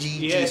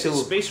LG G2. Yes,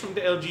 it's based from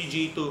the LG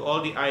G2.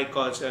 All the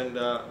icons and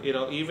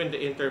even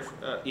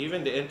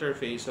the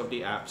interface of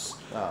the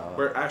apps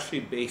were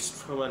actually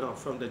based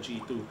from the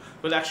G2.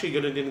 Well, actually,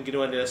 ganun din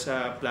ginawa nila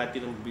sa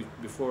Platinum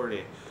before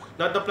eh.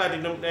 Not the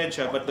Platinum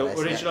Edge, but the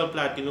original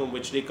Platinum,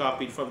 which they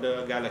copied from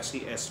the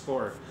Galaxy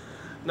S4.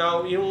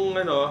 Now, yung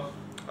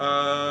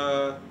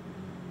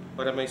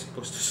what am I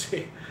supposed to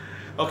say?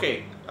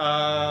 Okay,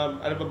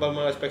 ano pa ba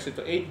mga specs ito?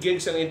 8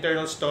 gigs ang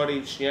internal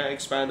storage niya,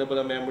 expandable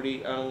ang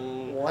memory, ang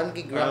 1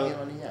 gig RAM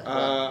niya.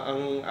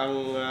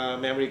 Ang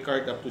memory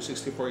card up to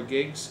 64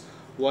 gigs,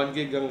 1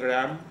 gig ang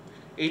RAM,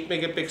 8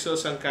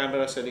 megapixels ang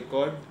camera sa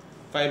likod,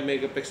 5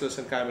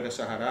 megapixels ang camera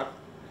sa harap.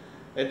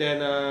 And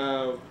then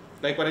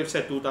like what I've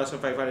said,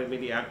 2,500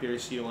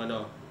 milliamperes yung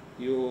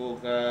yung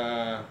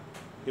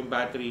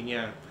battery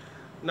niya.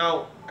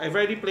 Now, I've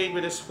already played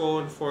with this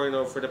phone for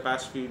the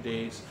past few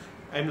days.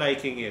 I'm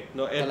liking it,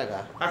 no? And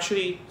talaga?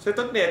 Actually, so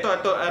I'll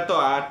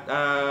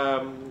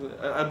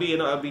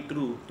be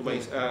true to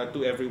my to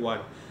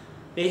everyone.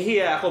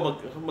 Nahihiya ako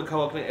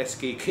maghawak ng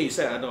SKK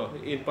sa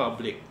in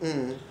public.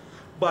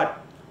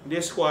 But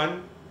this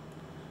one,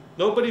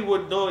 nobody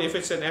would know if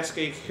it's an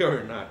SKK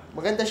or not.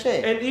 Maganda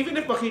siya eh. And even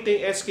if makita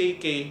yung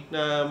SKK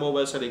na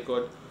mobile sa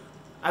likod,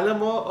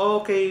 alam mo,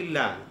 okay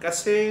lang.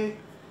 Kasi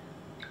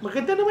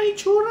Maganda naman yung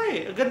itsura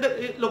eh.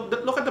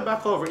 Look at the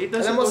back cover. It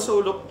doesn't also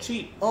look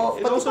cheap. Oh,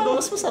 pati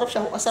parang mas masarap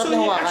siya. Masarap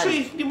na hawakan.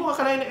 Actually, hindi mo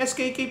kakalain ng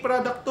SKK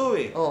product to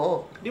eh.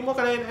 Oo. Hindi mo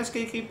kakalain ng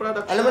SKK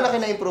product. Alam mo,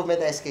 laki na improvement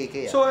ng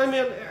SKK. So, I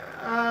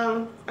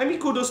mean,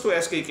 kudos to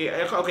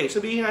SKK. Okay,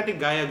 sabihin natin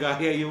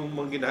gaya-gaya yung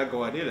mga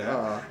ginagawa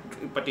nila.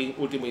 Pati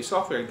yung ultimate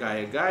software,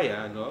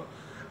 gaya-gaya, no?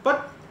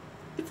 But,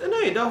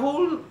 the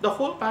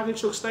whole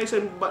package looks nice.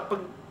 And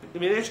pag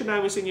i-mention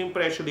namin sa inyo yung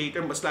presyo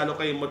later, mas lalo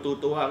kayong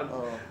matutuwa.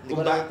 Hindi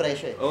ko lang yung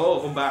presyo eh.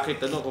 Kung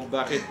bakit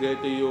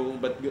ganito yung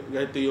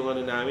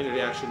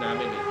reaction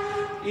namin eh.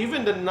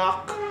 Even the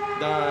knock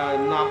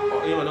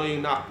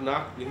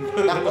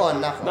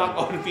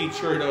on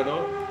feature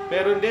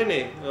meron din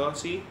eh.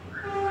 See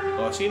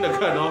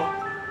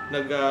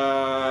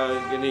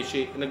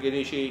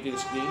nag-initiate yung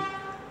screen.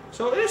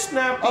 So it's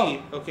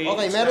snappy. Okay,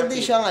 meron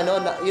din siyang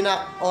yung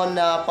knock on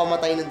na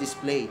pamatay ng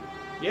display.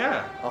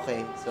 Yeah.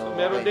 Okay, so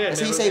meron din.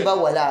 Kasi sa iba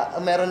wala,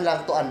 meron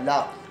lang to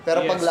unlock.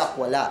 Pero pag lock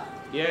wala.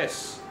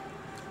 Yes.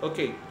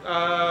 Okay.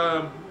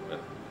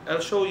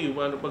 I'll show you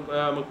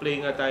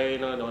mag-play nga tayo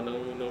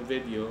ng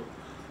video.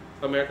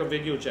 American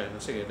video dyan.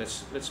 Sige,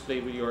 let's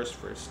play with yours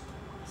first.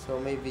 So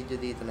may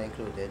video dito na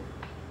included.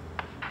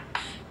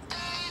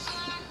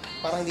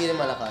 Parang hindi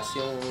na malakas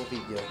yung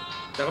video.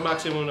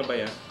 Naka-maximum na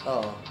ba yan?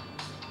 Oo.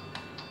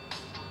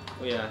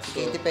 Yeah.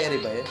 So, Katy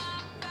Perry ba yun?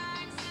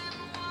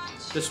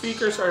 The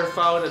speakers are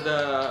found at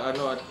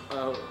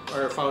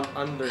are found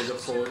under the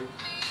phone.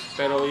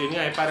 Pero yun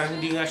nga parang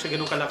hindi nga siya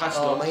ganoon kalakas,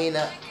 no?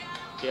 Mahina.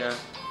 Yeah.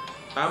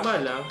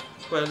 Tama lang.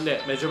 Well,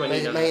 hindi, medyo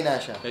mahina. Mahina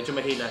siya. Medyo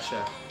mahina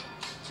siya.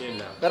 Yun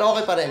lang. Pero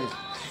okay pa rin.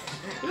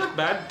 Not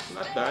bad.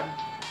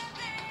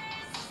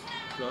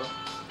 No?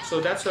 So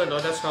that's how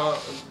those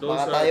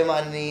baka tayo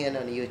ni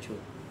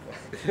YouTube.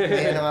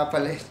 May nga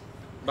pala.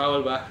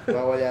 Bawal ba?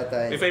 Bawal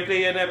yata eh. If I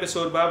play an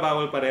episode ba,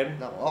 bawal pa rin?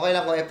 Okay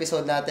lang kung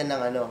episode natin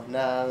ng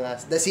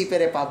The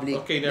CP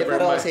Republic. Okay, never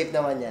pero mind. Safe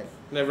naman yan.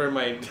 Never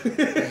mind.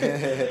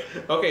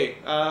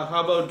 Okay,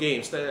 how about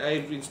games?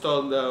 I've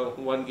installed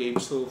one game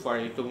so far,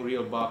 itong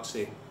Real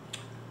Boxing.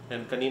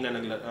 And kanina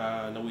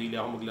nawili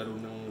ako maglaro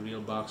ng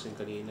Real Boxing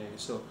kanina eh.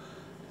 So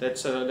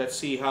let's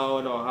see how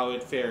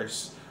it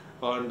fares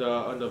on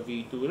the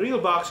V2.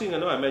 Real Boxing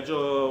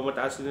medyo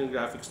mataas din yung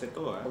graphics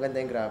nito ah. Maganda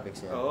yung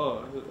graphics niya.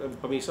 Oo,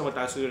 paminsan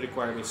mataas yung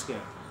requirements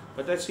niya.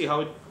 But let's see how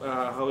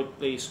it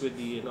plays with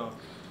the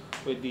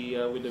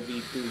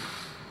V2.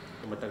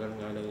 Matagal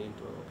nga lang yung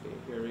intro. Okay,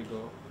 here we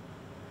go.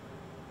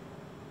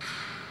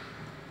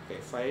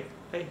 Okay, fight.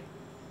 Ay.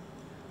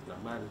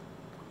 Naman.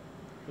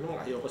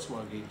 Ayoko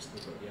sa mga games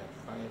nito. Yeah,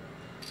 fight.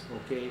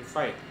 Okay,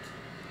 fight.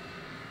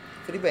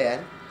 Free ba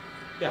yan?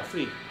 Yeah,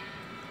 free.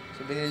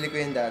 So, binili ko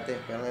yan dati.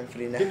 Parang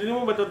free na. Binili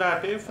mo ba ito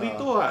dati? Free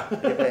to ha.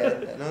 Free ba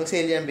yan? Nung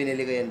sale yan,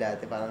 binili ko yan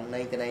dati. Parang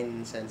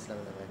 99 cents lang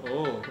naman.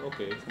 Oh,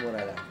 okay.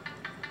 Mura lang.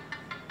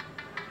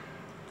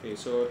 Okay,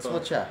 so ito.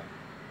 Smooth siya.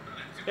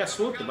 Yeah,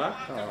 smooth, diba?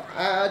 Oo.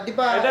 Di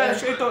ba?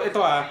 Actually,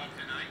 ito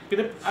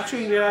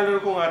actually,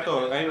 nilalaro ko nga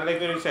to. Like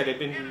I said, I've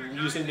been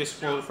using this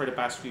phone for the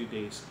past few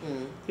days.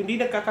 Hindi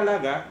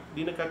nagkakalag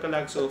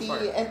so far.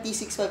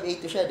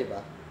 MT6582 siya, di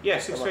ba?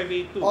 Yes,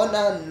 6582.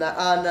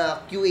 Na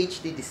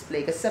QHD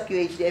display. Kasi sa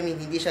QHD,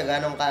 hindi siya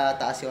ganong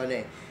kataas yung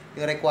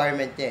yung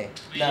requirement niya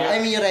eh.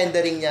 Yung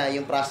rendering niya,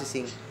 yung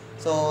processing.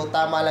 So,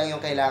 tama lang yung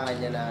kailangan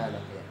niya na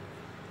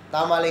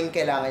Tama lang yung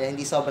kailangan niya.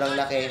 Hindi sobrang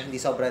laki, hindi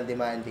sobrang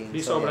demanding.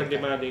 Hindi sobrang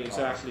demanding,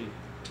 exactly.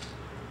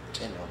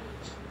 Ayan.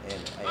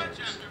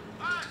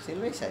 Sino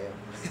ba yung sa'yo?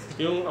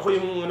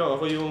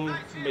 Ako yung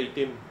may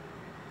team.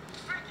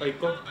 Ay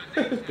ko.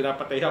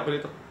 Pinapatay ako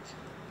nito.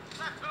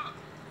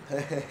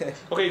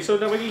 Okay, so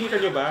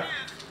nakikita nyo ba?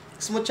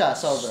 Smooth siya,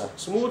 sobra.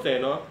 Smooth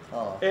no?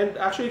 Oo. And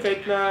actually,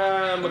 kahit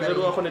na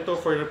maglaro ako nito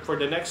for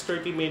the next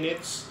 30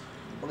 minutes,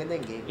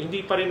 maganda yung game.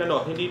 Hindi pa rin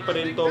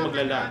to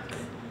maglalag.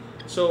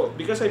 So,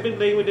 because I've been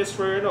playing with this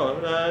for,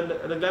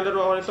 naglalaro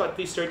ako nito at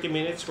least 30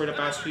 minutes for the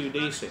past few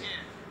days eh.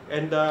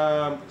 And,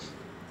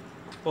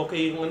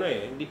 okay yung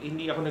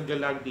hindi ako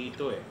naglalag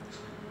dito eh.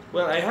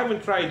 Well, I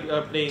haven't tried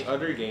playing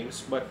other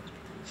games, but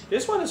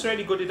this one is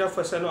really good enough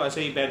as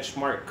a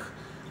benchmark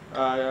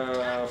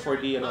for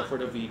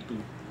the V2.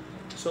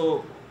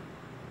 So,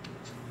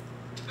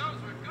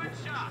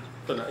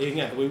 ito na, yun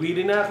nga,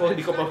 wiwili na ako,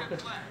 hindi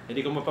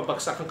ko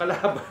mapabagsak ang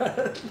kalaban.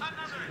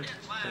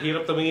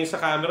 Hirap tumingin sa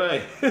camera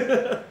eh.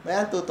 May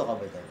antuto ka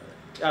ba dyan?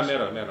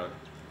 Meron.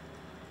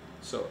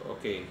 So,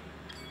 okay.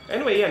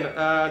 Anyway, yan,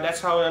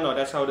 that's how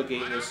the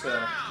game is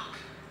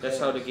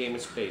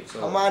played.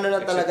 So, ang maano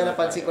lang talaga,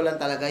 napansin ko lang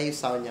talaga yung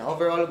sound niya.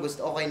 Overall,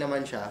 okay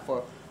naman siya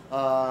for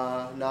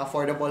na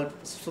affordable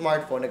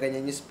smartphone na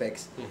ganyan yung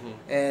specs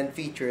and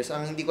features.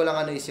 Ang hindi ko lang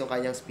is yung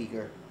kanyang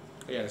speaker.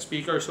 Ayan,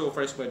 speaker so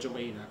far is medyo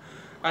mahina.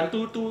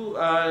 Antutu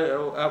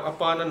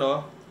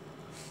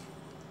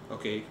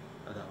okay,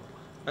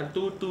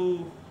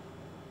 Antutu,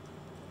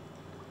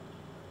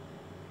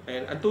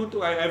 and Antutu,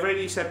 I've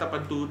already set up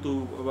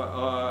Antutu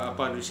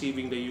upon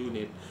receiving the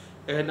unit.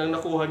 And ang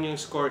nakuha niyang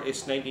score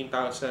is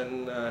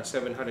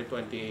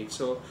 19,728.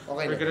 So,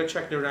 we're gonna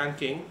check the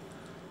ranking.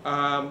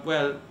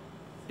 Well,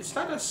 it's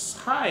not as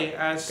high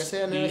as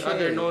kasi the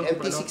other known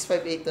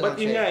MT658 but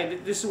yun nga,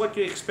 this is what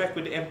you expect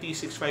with the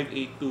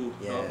MT6582.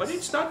 Yes. But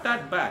it's not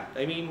that bad.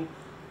 I mean,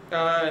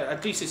 at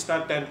least it's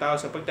not 10,000.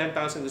 Pag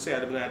 10,000 kasi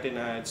alam natin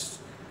na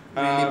it's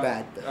really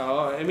bad.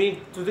 I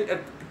mean,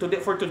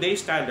 for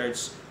today's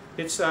standards,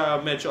 it's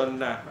medyo on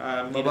na.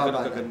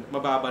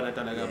 Mababa na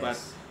talaga. Yes. But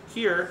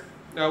here,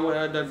 the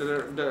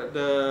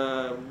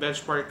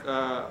benchmark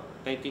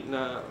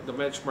the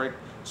benchmark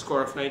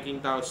score of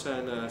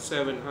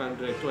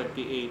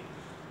 19,728.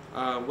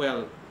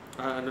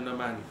 Ano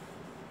naman?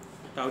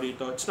 Tawag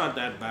dito, it's not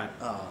that bad.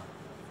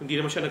 Hindi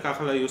naman siya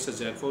nakakalayo sa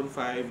Zenfone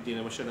 5, hindi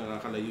naman siya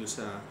nakakalayo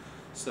sa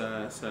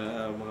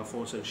mga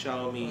phones ng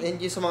Xiaomi.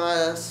 And yung sa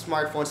mga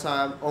smartphones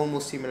na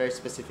almost similar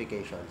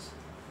specifications.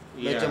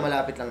 Medyo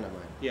malapit lang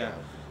naman. Yeah.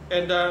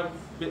 And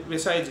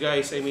besides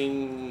guys, I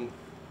mean,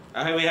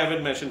 we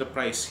haven't mentioned the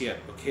price yet,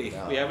 okay?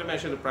 We haven't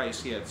mentioned the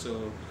price yet,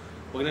 so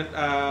wag na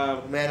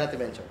may natin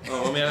mention.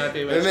 May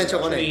natin mention. mention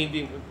ko na.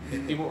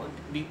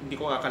 Hindi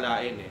ko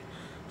akalain eh.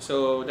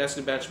 So that's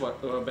the benchmark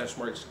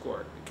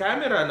score.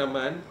 Camera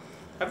naman,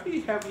 have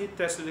you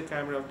tested the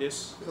camera of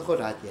this?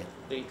 Ako not yet.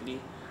 Lately.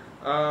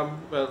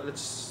 Well,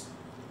 let's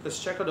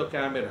check out the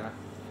camera.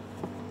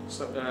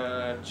 So,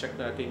 check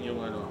natin yung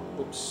ano.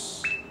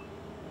 Oops,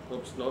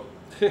 no.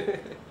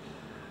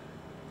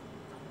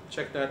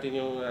 Check natin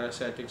yung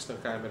settings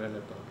ng camera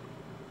na to.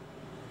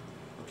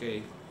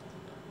 Okay.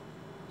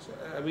 So,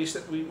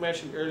 we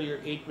mentioned earlier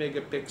 8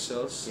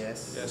 megapixels.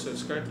 Yes. Yeah, so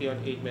it's currently on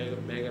 8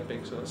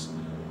 megapixels.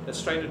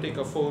 Let's try to take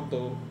a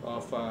photo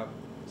of,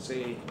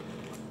 say,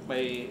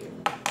 my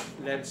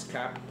lens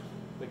cap,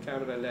 the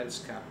camera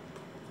lens cap.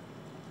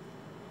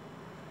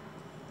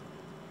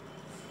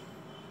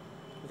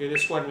 Okay,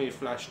 this one may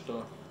flash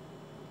to.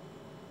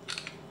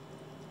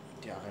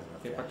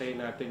 Okay, patayin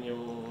natin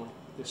yung,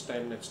 this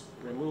time let's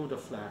remove the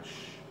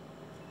flash.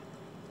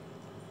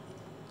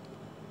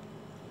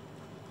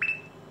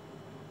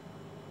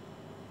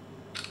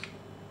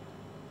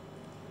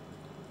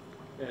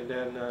 And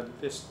then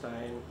this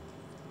time,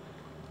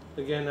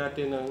 lagyan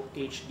natin ng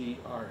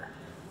HDR.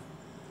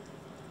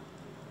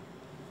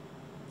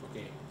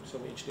 Okay, so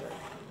may HDR.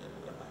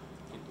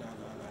 Gitna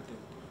na natin.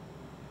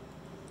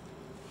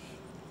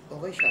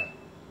 Okay siya.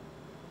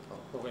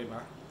 Okay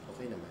ba?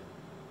 Okay naman.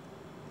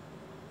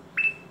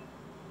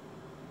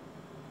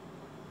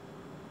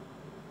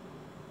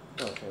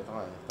 Okay.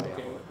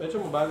 Medyo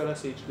mabagal na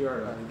sa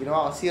HDR.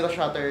 Ginawa ko zero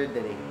shutter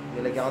delay.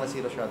 Nilagyan ko na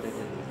zero shutter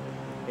delay.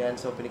 Yan,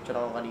 so pinicture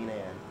ako kanina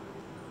yan.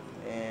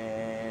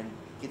 And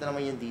kita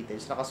naman yung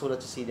details.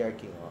 Nakasulat sa CDR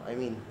King. I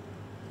mean,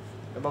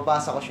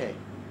 nababasa ko siya eh.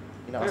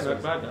 Not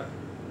bad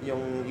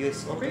Yung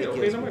USB.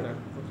 Okay naman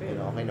Okay.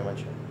 Okay naman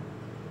siya.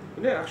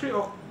 Hindi, actually,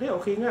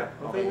 okay nga.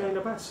 Okay nga yung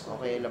labas.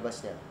 Okay yung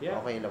labas niya.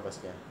 Yeah. Okay yung labas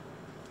niya.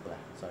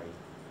 Sorry.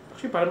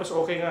 Actually, parang mas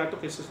okay nga ito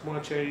kaysa sa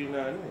mga cherry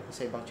na ano eh.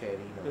 Sa ibang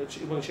cherry, no?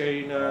 Ibang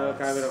cherry na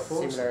camera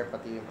phones. Similar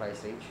pati yung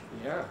price range.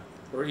 Yeah.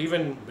 Or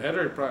even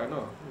better,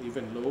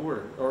 even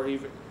lower. Or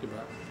even,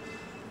 diba?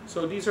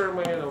 So, these are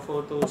my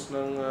photos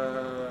ng,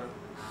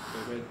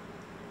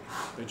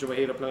 medyo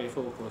mahirap lang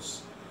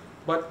i-focus.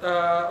 But,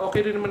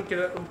 okay rin naman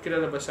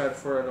kinalabasan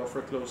for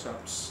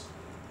close-ups.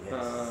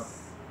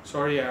 Yes.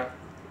 Sorry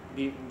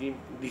di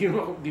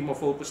mo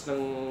focus ng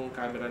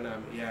camera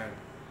namin. Yan.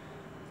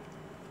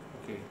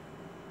 Okay.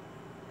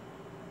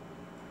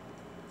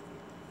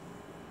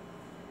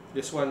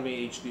 This one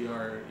may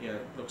HDR. Yeah,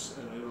 it looks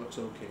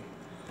okay.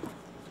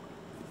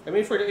 I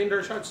mean, for the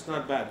indoor shots,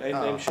 not bad.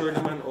 I'm sure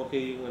naman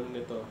okay yung ano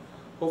nito.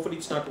 Hopefully,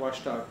 it's not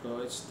washed out.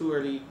 No? It's too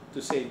early to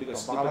say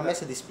because baka mamaya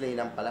sa display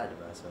lang pala, di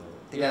ba? So,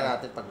 tingnan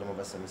natin pag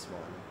lumabas sa mismo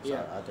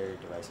sa other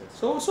devices.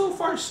 So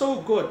far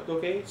so good,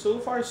 okay?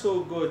 So far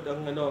so good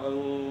ang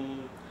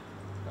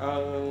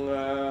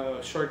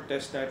short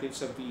test natin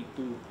sa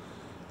V2.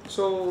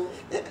 So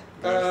may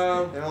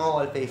mga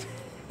wallpaper.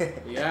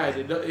 Yeah,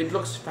 it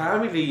looks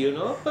family, you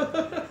know?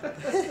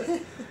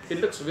 It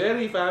looks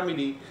very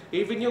family.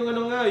 Even yung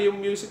yung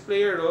music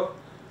player, no?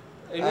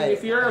 I mean,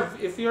 if you're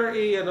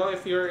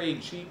a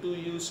G2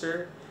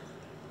 user,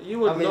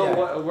 you would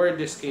know where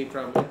this came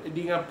from.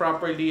 Hindi nga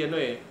properly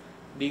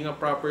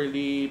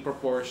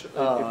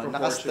proportionate.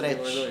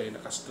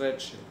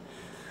 Naka-stretch.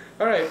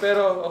 Alright,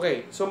 pero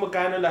okay. So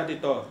magkano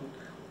lahat ito?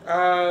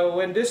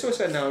 When this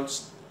was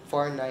announced,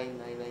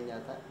 4,999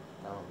 yata.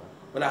 Tama ba?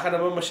 Wala ka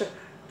naman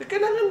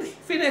kailangan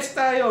finesse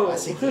tayo.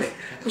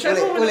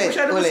 Masyadong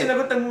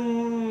sinagot ng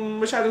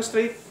masyadong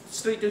straight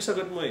yung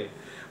sagot mo eh.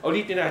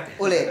 Ulitin natin.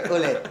 Ulit.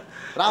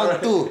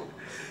 Round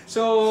 2.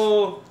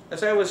 So,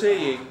 as I was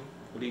saying,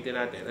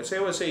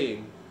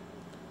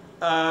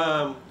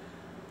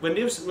 when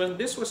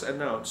this was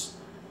announced,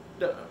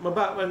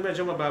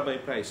 medyo mababa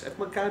yung price. At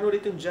magkano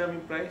ulit yung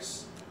jamming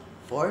price?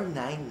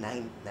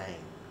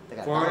 4,999.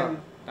 Teka,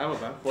 tama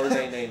ba?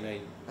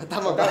 4,999.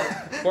 Tama ba?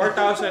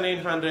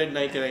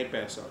 4,999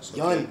 pesos.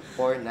 Okay. Yun,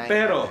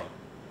 4,999.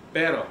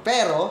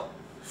 Pero,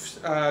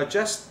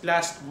 just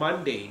last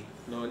Monday,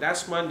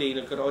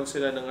 nagkaroon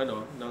sila ng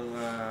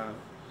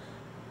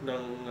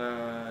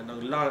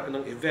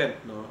ng event,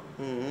 no?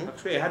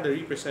 Actually, I had a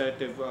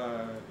representative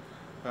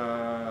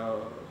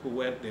who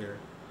went there.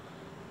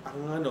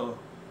 Ang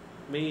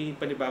may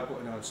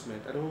panibagong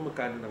announcement. Ano mo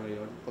magkano na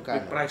ngayon? Magkano?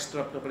 May price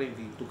drop na pala yung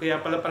V2.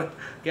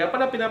 Kaya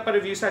pala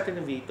pinapa-review sa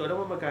atin ng V2. Ano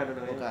mo magkano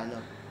na ngayon? Magkano?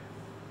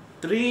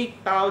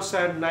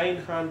 3,999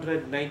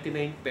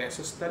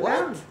 pesos na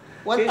lang.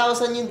 What?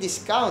 1,000 yung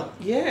discount?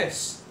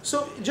 Yes.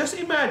 So, just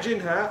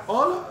imagine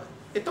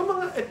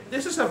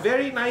this is a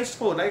very nice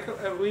phone. Like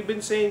we've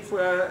been saying for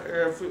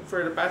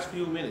the past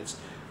few minutes.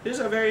 This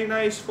is a very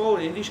nice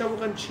phone. Hindi siya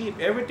mukhang cheap.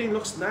 Everything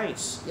looks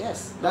nice.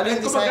 Yes.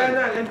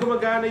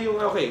 Gumagana yung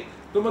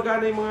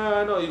gumagana yung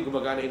mga yung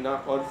gumagana yung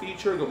knock-on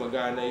feature,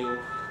 gumagana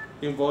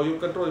yung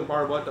volume control, yung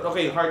power button.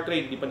 Okay, heart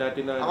rate, di pa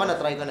natin na... Ako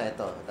na-try ko na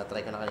ito.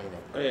 Na-try ko na kanina.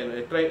 Ayan,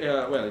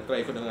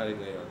 try ko na nga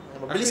rin ngayon.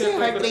 Mabilis yung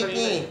heart rate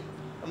niya eh.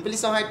 Ang bilis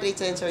ng heart rate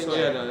sensor niya. So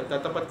yan,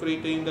 tatapat ko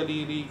rito yung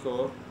daliri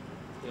ko.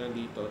 Yan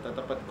dito.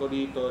 Tatapat ko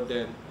rito,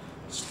 then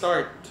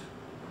start.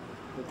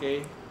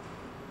 Okay?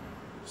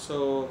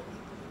 So,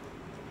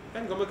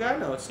 yan,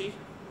 gumagana. See?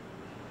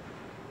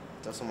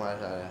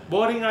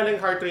 Boring nga lang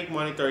heart rate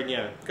monitor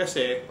niya.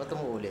 Kasi, ba't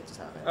mo ulit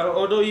sa akin?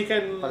 Although you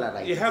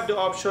have the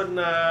option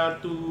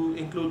to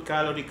include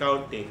calorie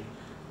counting.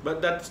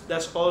 But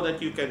that's all that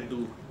you can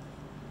do.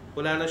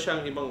 Wala na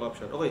siyang ibang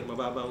option. Okay,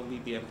 mababa ang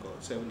BPM ko.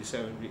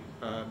 77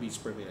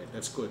 beats per minute.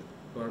 That's good.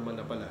 Normal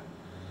na pala.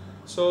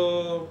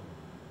 So,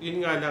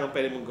 yun nga lang ang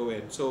pwede mong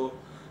gawin. So,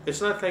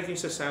 it's not like yung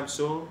sa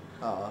Samsung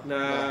na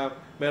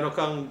meron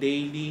kang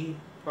daily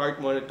heart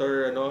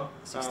monitor,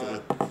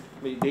 68.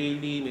 May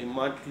daily, may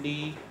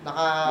monthly.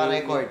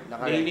 Naka-record.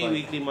 Daily,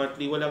 weekly,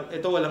 monthly.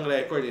 Walang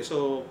record eh.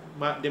 So,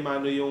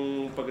 demano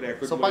yung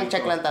pag-record. So,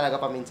 pang-check lang talaga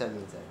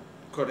paminsan-minsan.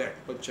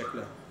 Correct. Pag-check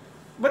lang.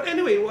 But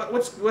anyway,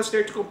 what's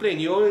there to complain?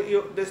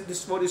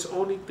 This phone is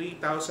only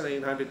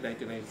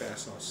 3,999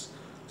 pesos.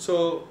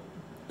 So,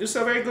 this is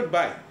a very good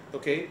buy.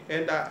 Okay?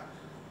 And,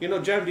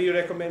 Jam, do you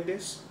recommend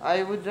this?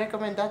 I would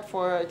recommend that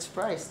for its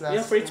price. Yeah,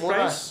 for its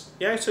price.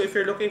 Yeah, so if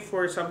you're looking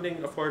for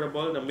something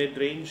affordable na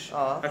mid-range,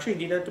 actually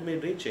hindi na to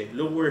mid-range eh.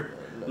 Lower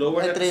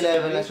entry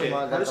level na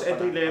siya. Halos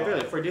entry level.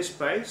 For this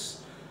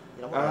price,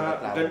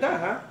 ganda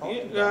ha?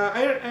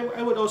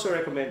 I would also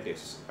recommend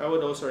this.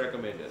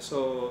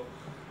 So,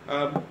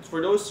 for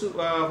those who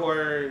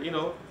are,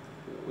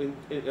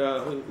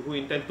 who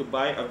intend to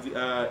buy a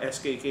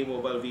SKK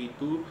Mobile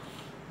V2,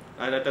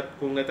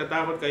 kung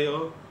natatakot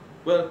kayo,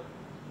 well,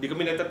 di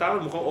kami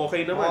natatakot, mukhang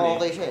okay naman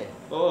okay siya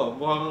eh. Oo,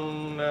 mukhang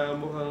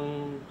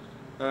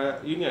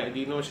yun nga,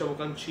 hindi naman siya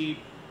mukhang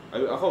cheap.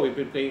 I've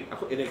been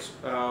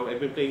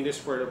playing this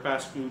for the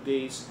past few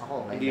days.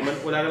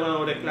 Wala naman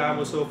akong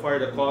reklamo so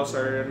far. The calls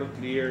are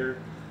clear.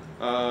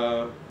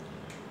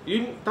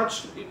 Yung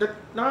touch,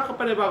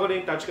 nakakapanibago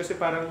na yung touch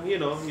kasi parang,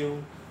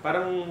 yung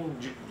parang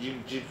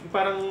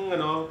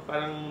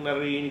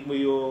narinig mo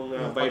yung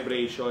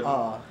vibration.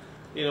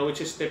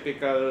 Which is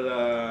typical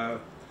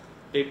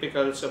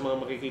sa mga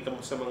makikita mo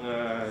sa mga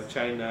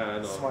China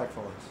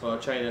smartphones.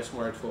 China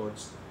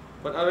smartphones.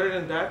 But other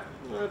than that,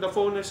 the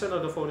phone is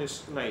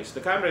nice.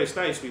 The camera is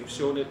nice. We've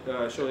shown it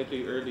to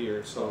you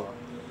earlier. So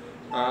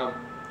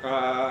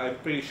I'm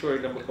pretty sure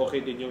na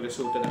okay din yung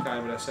resulta ng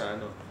camera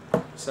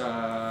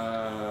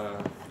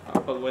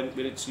when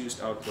it's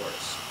used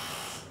outdoors.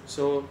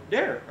 So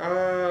there.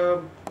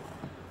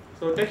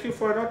 So thank you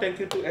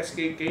to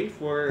SKK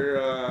for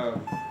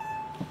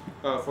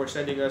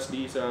sending us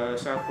these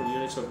sample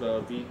units of the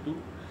V2.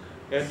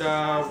 And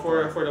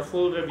for the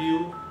full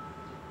review,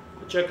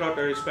 check out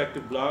our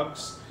respective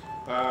blogs.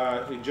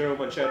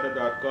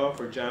 JeromeMancheta.com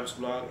for Jam's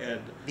blog and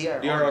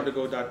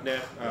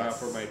dronthego.net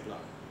for my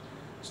blog.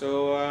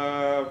 So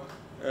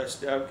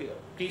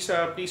please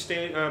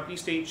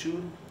stay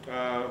tuned.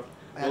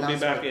 We'll be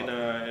back in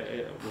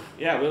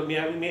we'll be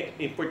having an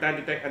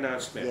important tech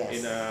announcement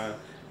in a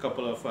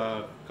couple of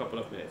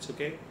minutes.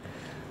 Okay.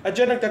 At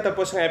dyan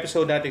nagtatapos ang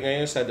episode natin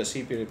ngayon sa The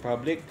CP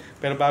Republic.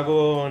 Pero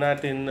bago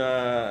natin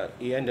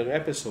i-end ang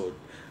episode,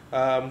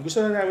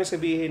 gusto na namin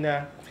sabihin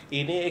na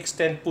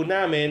ini-extend po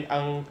namin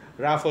ang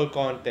raffle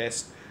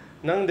contest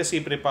ng The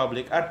CP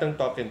Republic at ng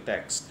Talk and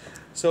Text.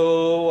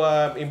 So,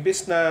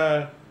 imbis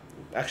na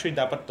actually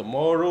dapat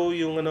tomorrow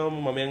yung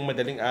mamayang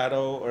madaling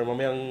araw or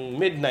mamayang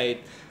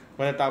midnight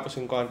matatapos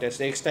yung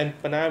contest, i-extend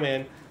pa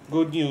namin,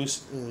 good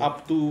news,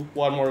 up to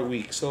 1 more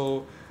week.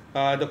 So,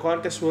 the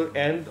contest will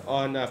end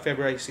on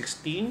February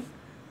 16,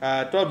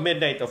 12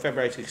 midnight of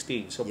February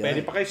 16. So,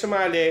 pwede pa kayo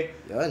sumali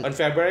on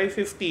February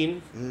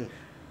 15.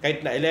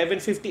 Kahit na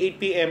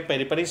 11:58 p.m.,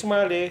 pwede pa rin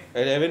sumali.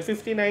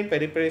 11:59,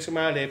 pwede pa rin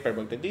sumali. Pero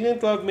magdating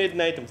ng 12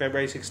 midnight on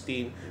February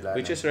 16,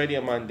 which is already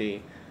a Monday,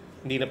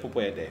 hindi na po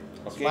pwede.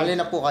 Okay? Sumali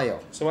na po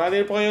kayo.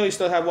 Sumali na po kayo. You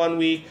still have 1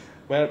 week.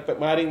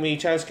 Maring may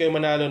chance kayo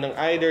manalo ng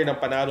either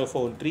ng Panalo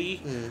Phone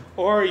 3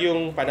 or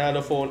yung Panalo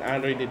Phone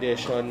Android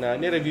Edition na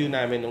ni-review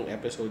namin nung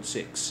episode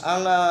 6.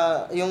 Ang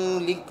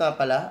yung link nga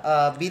pala,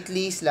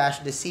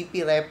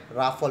 bit.ly/thecprep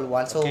raffle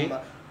 1. So,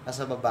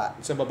 nasa baba.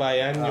 Sa baba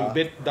yan, yung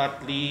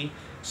bit.ly/thecprep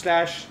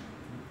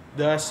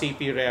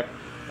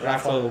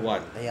Raffle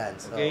 1. Ayan.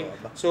 Okay?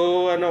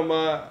 So,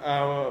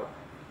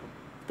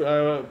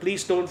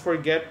 please don't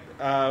forget,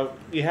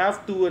 you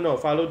have to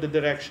follow the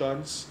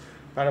directions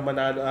para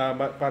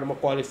para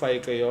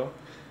ma-qualify kayo.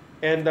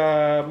 And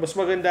mas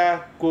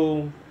maganda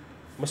kung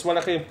mas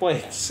malaki yung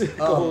points.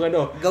 Kung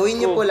gawin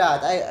niyo po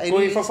lahat.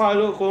 Kung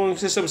i-follow, kung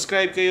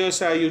subscribe kayo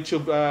sa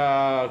YouTube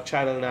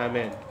channel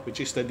namin, which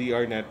is the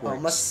DR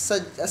Networks. Mas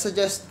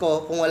suggest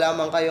ko, kung wala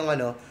man kayong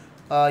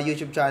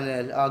YouTube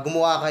channel,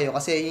 gumawa kayo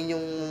kasi yun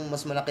yung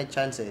mas malaki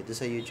chance doon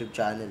sa YouTube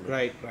channel.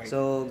 Right.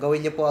 So,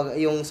 gawin niyo po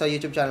yung sa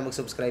YouTube channel,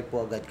 mag-subscribe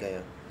po agad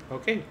kayo.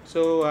 Okay.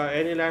 So,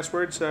 any last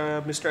words,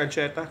 Mr.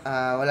 Ancheta?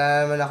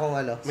 Wala naman akong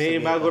May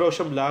bago raw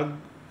siyang vlog.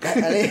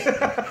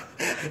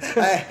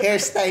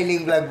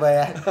 Hairstyling vlog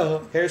ba yan?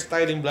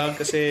 Hairstyling vlog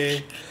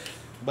kasi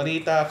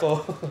balita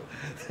ko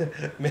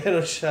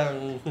meron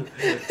siyang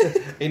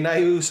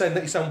inayusan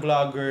ng isang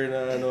vlogger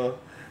na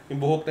yung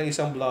buhok ng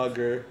isang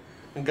vlogger.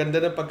 Ang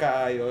ganda ng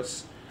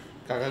pagkaayos.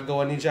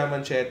 Kakagawa ni Jam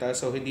Ancheta,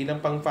 so hindi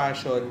lang pang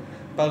fashion,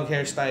 pang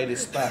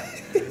hairstylist pa.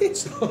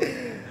 So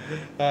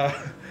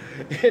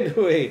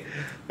anyway,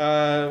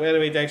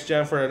 thanks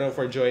Jam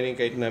for joining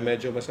kahit na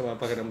medyo masama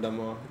pakiramdam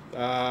mo.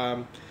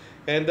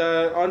 And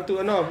on to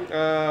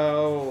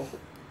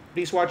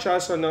please watch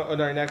us on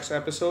our next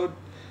episode.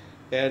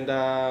 And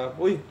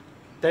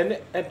 10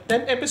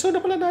 episode na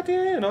pala natin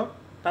ngayon, no?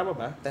 Tama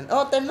ba? 10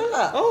 na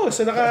nga.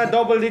 So naka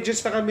double digits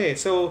na kami.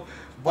 So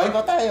buhay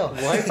pa tayo.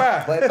 Buhay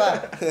pa. Buhay pa.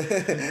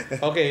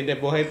 Okay,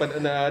 buhay pa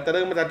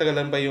talagang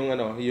matatagalan ba yung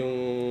yung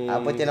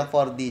abot yan ng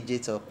 4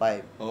 digits o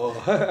 5.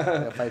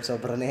 5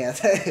 sobra na yan.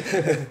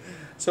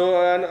 So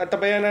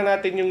tabayan na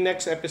natin yung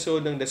next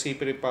episode ng The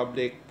CP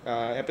Republic,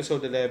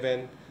 episode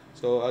 11.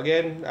 So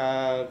again,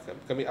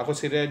 ako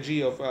si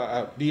Reggie of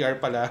DR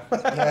pala.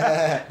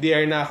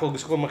 DR na ako.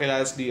 Gusto ko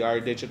makilala sa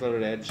DR, Digital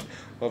Reg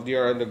of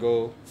DR on the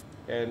Go.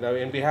 And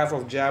in behalf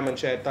of Jam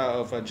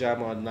Ancheta of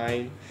Jam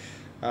Online,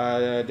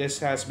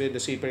 this has been the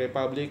CP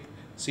Republic.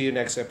 See you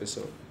next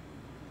episode.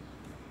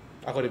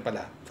 Ako rin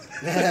pala.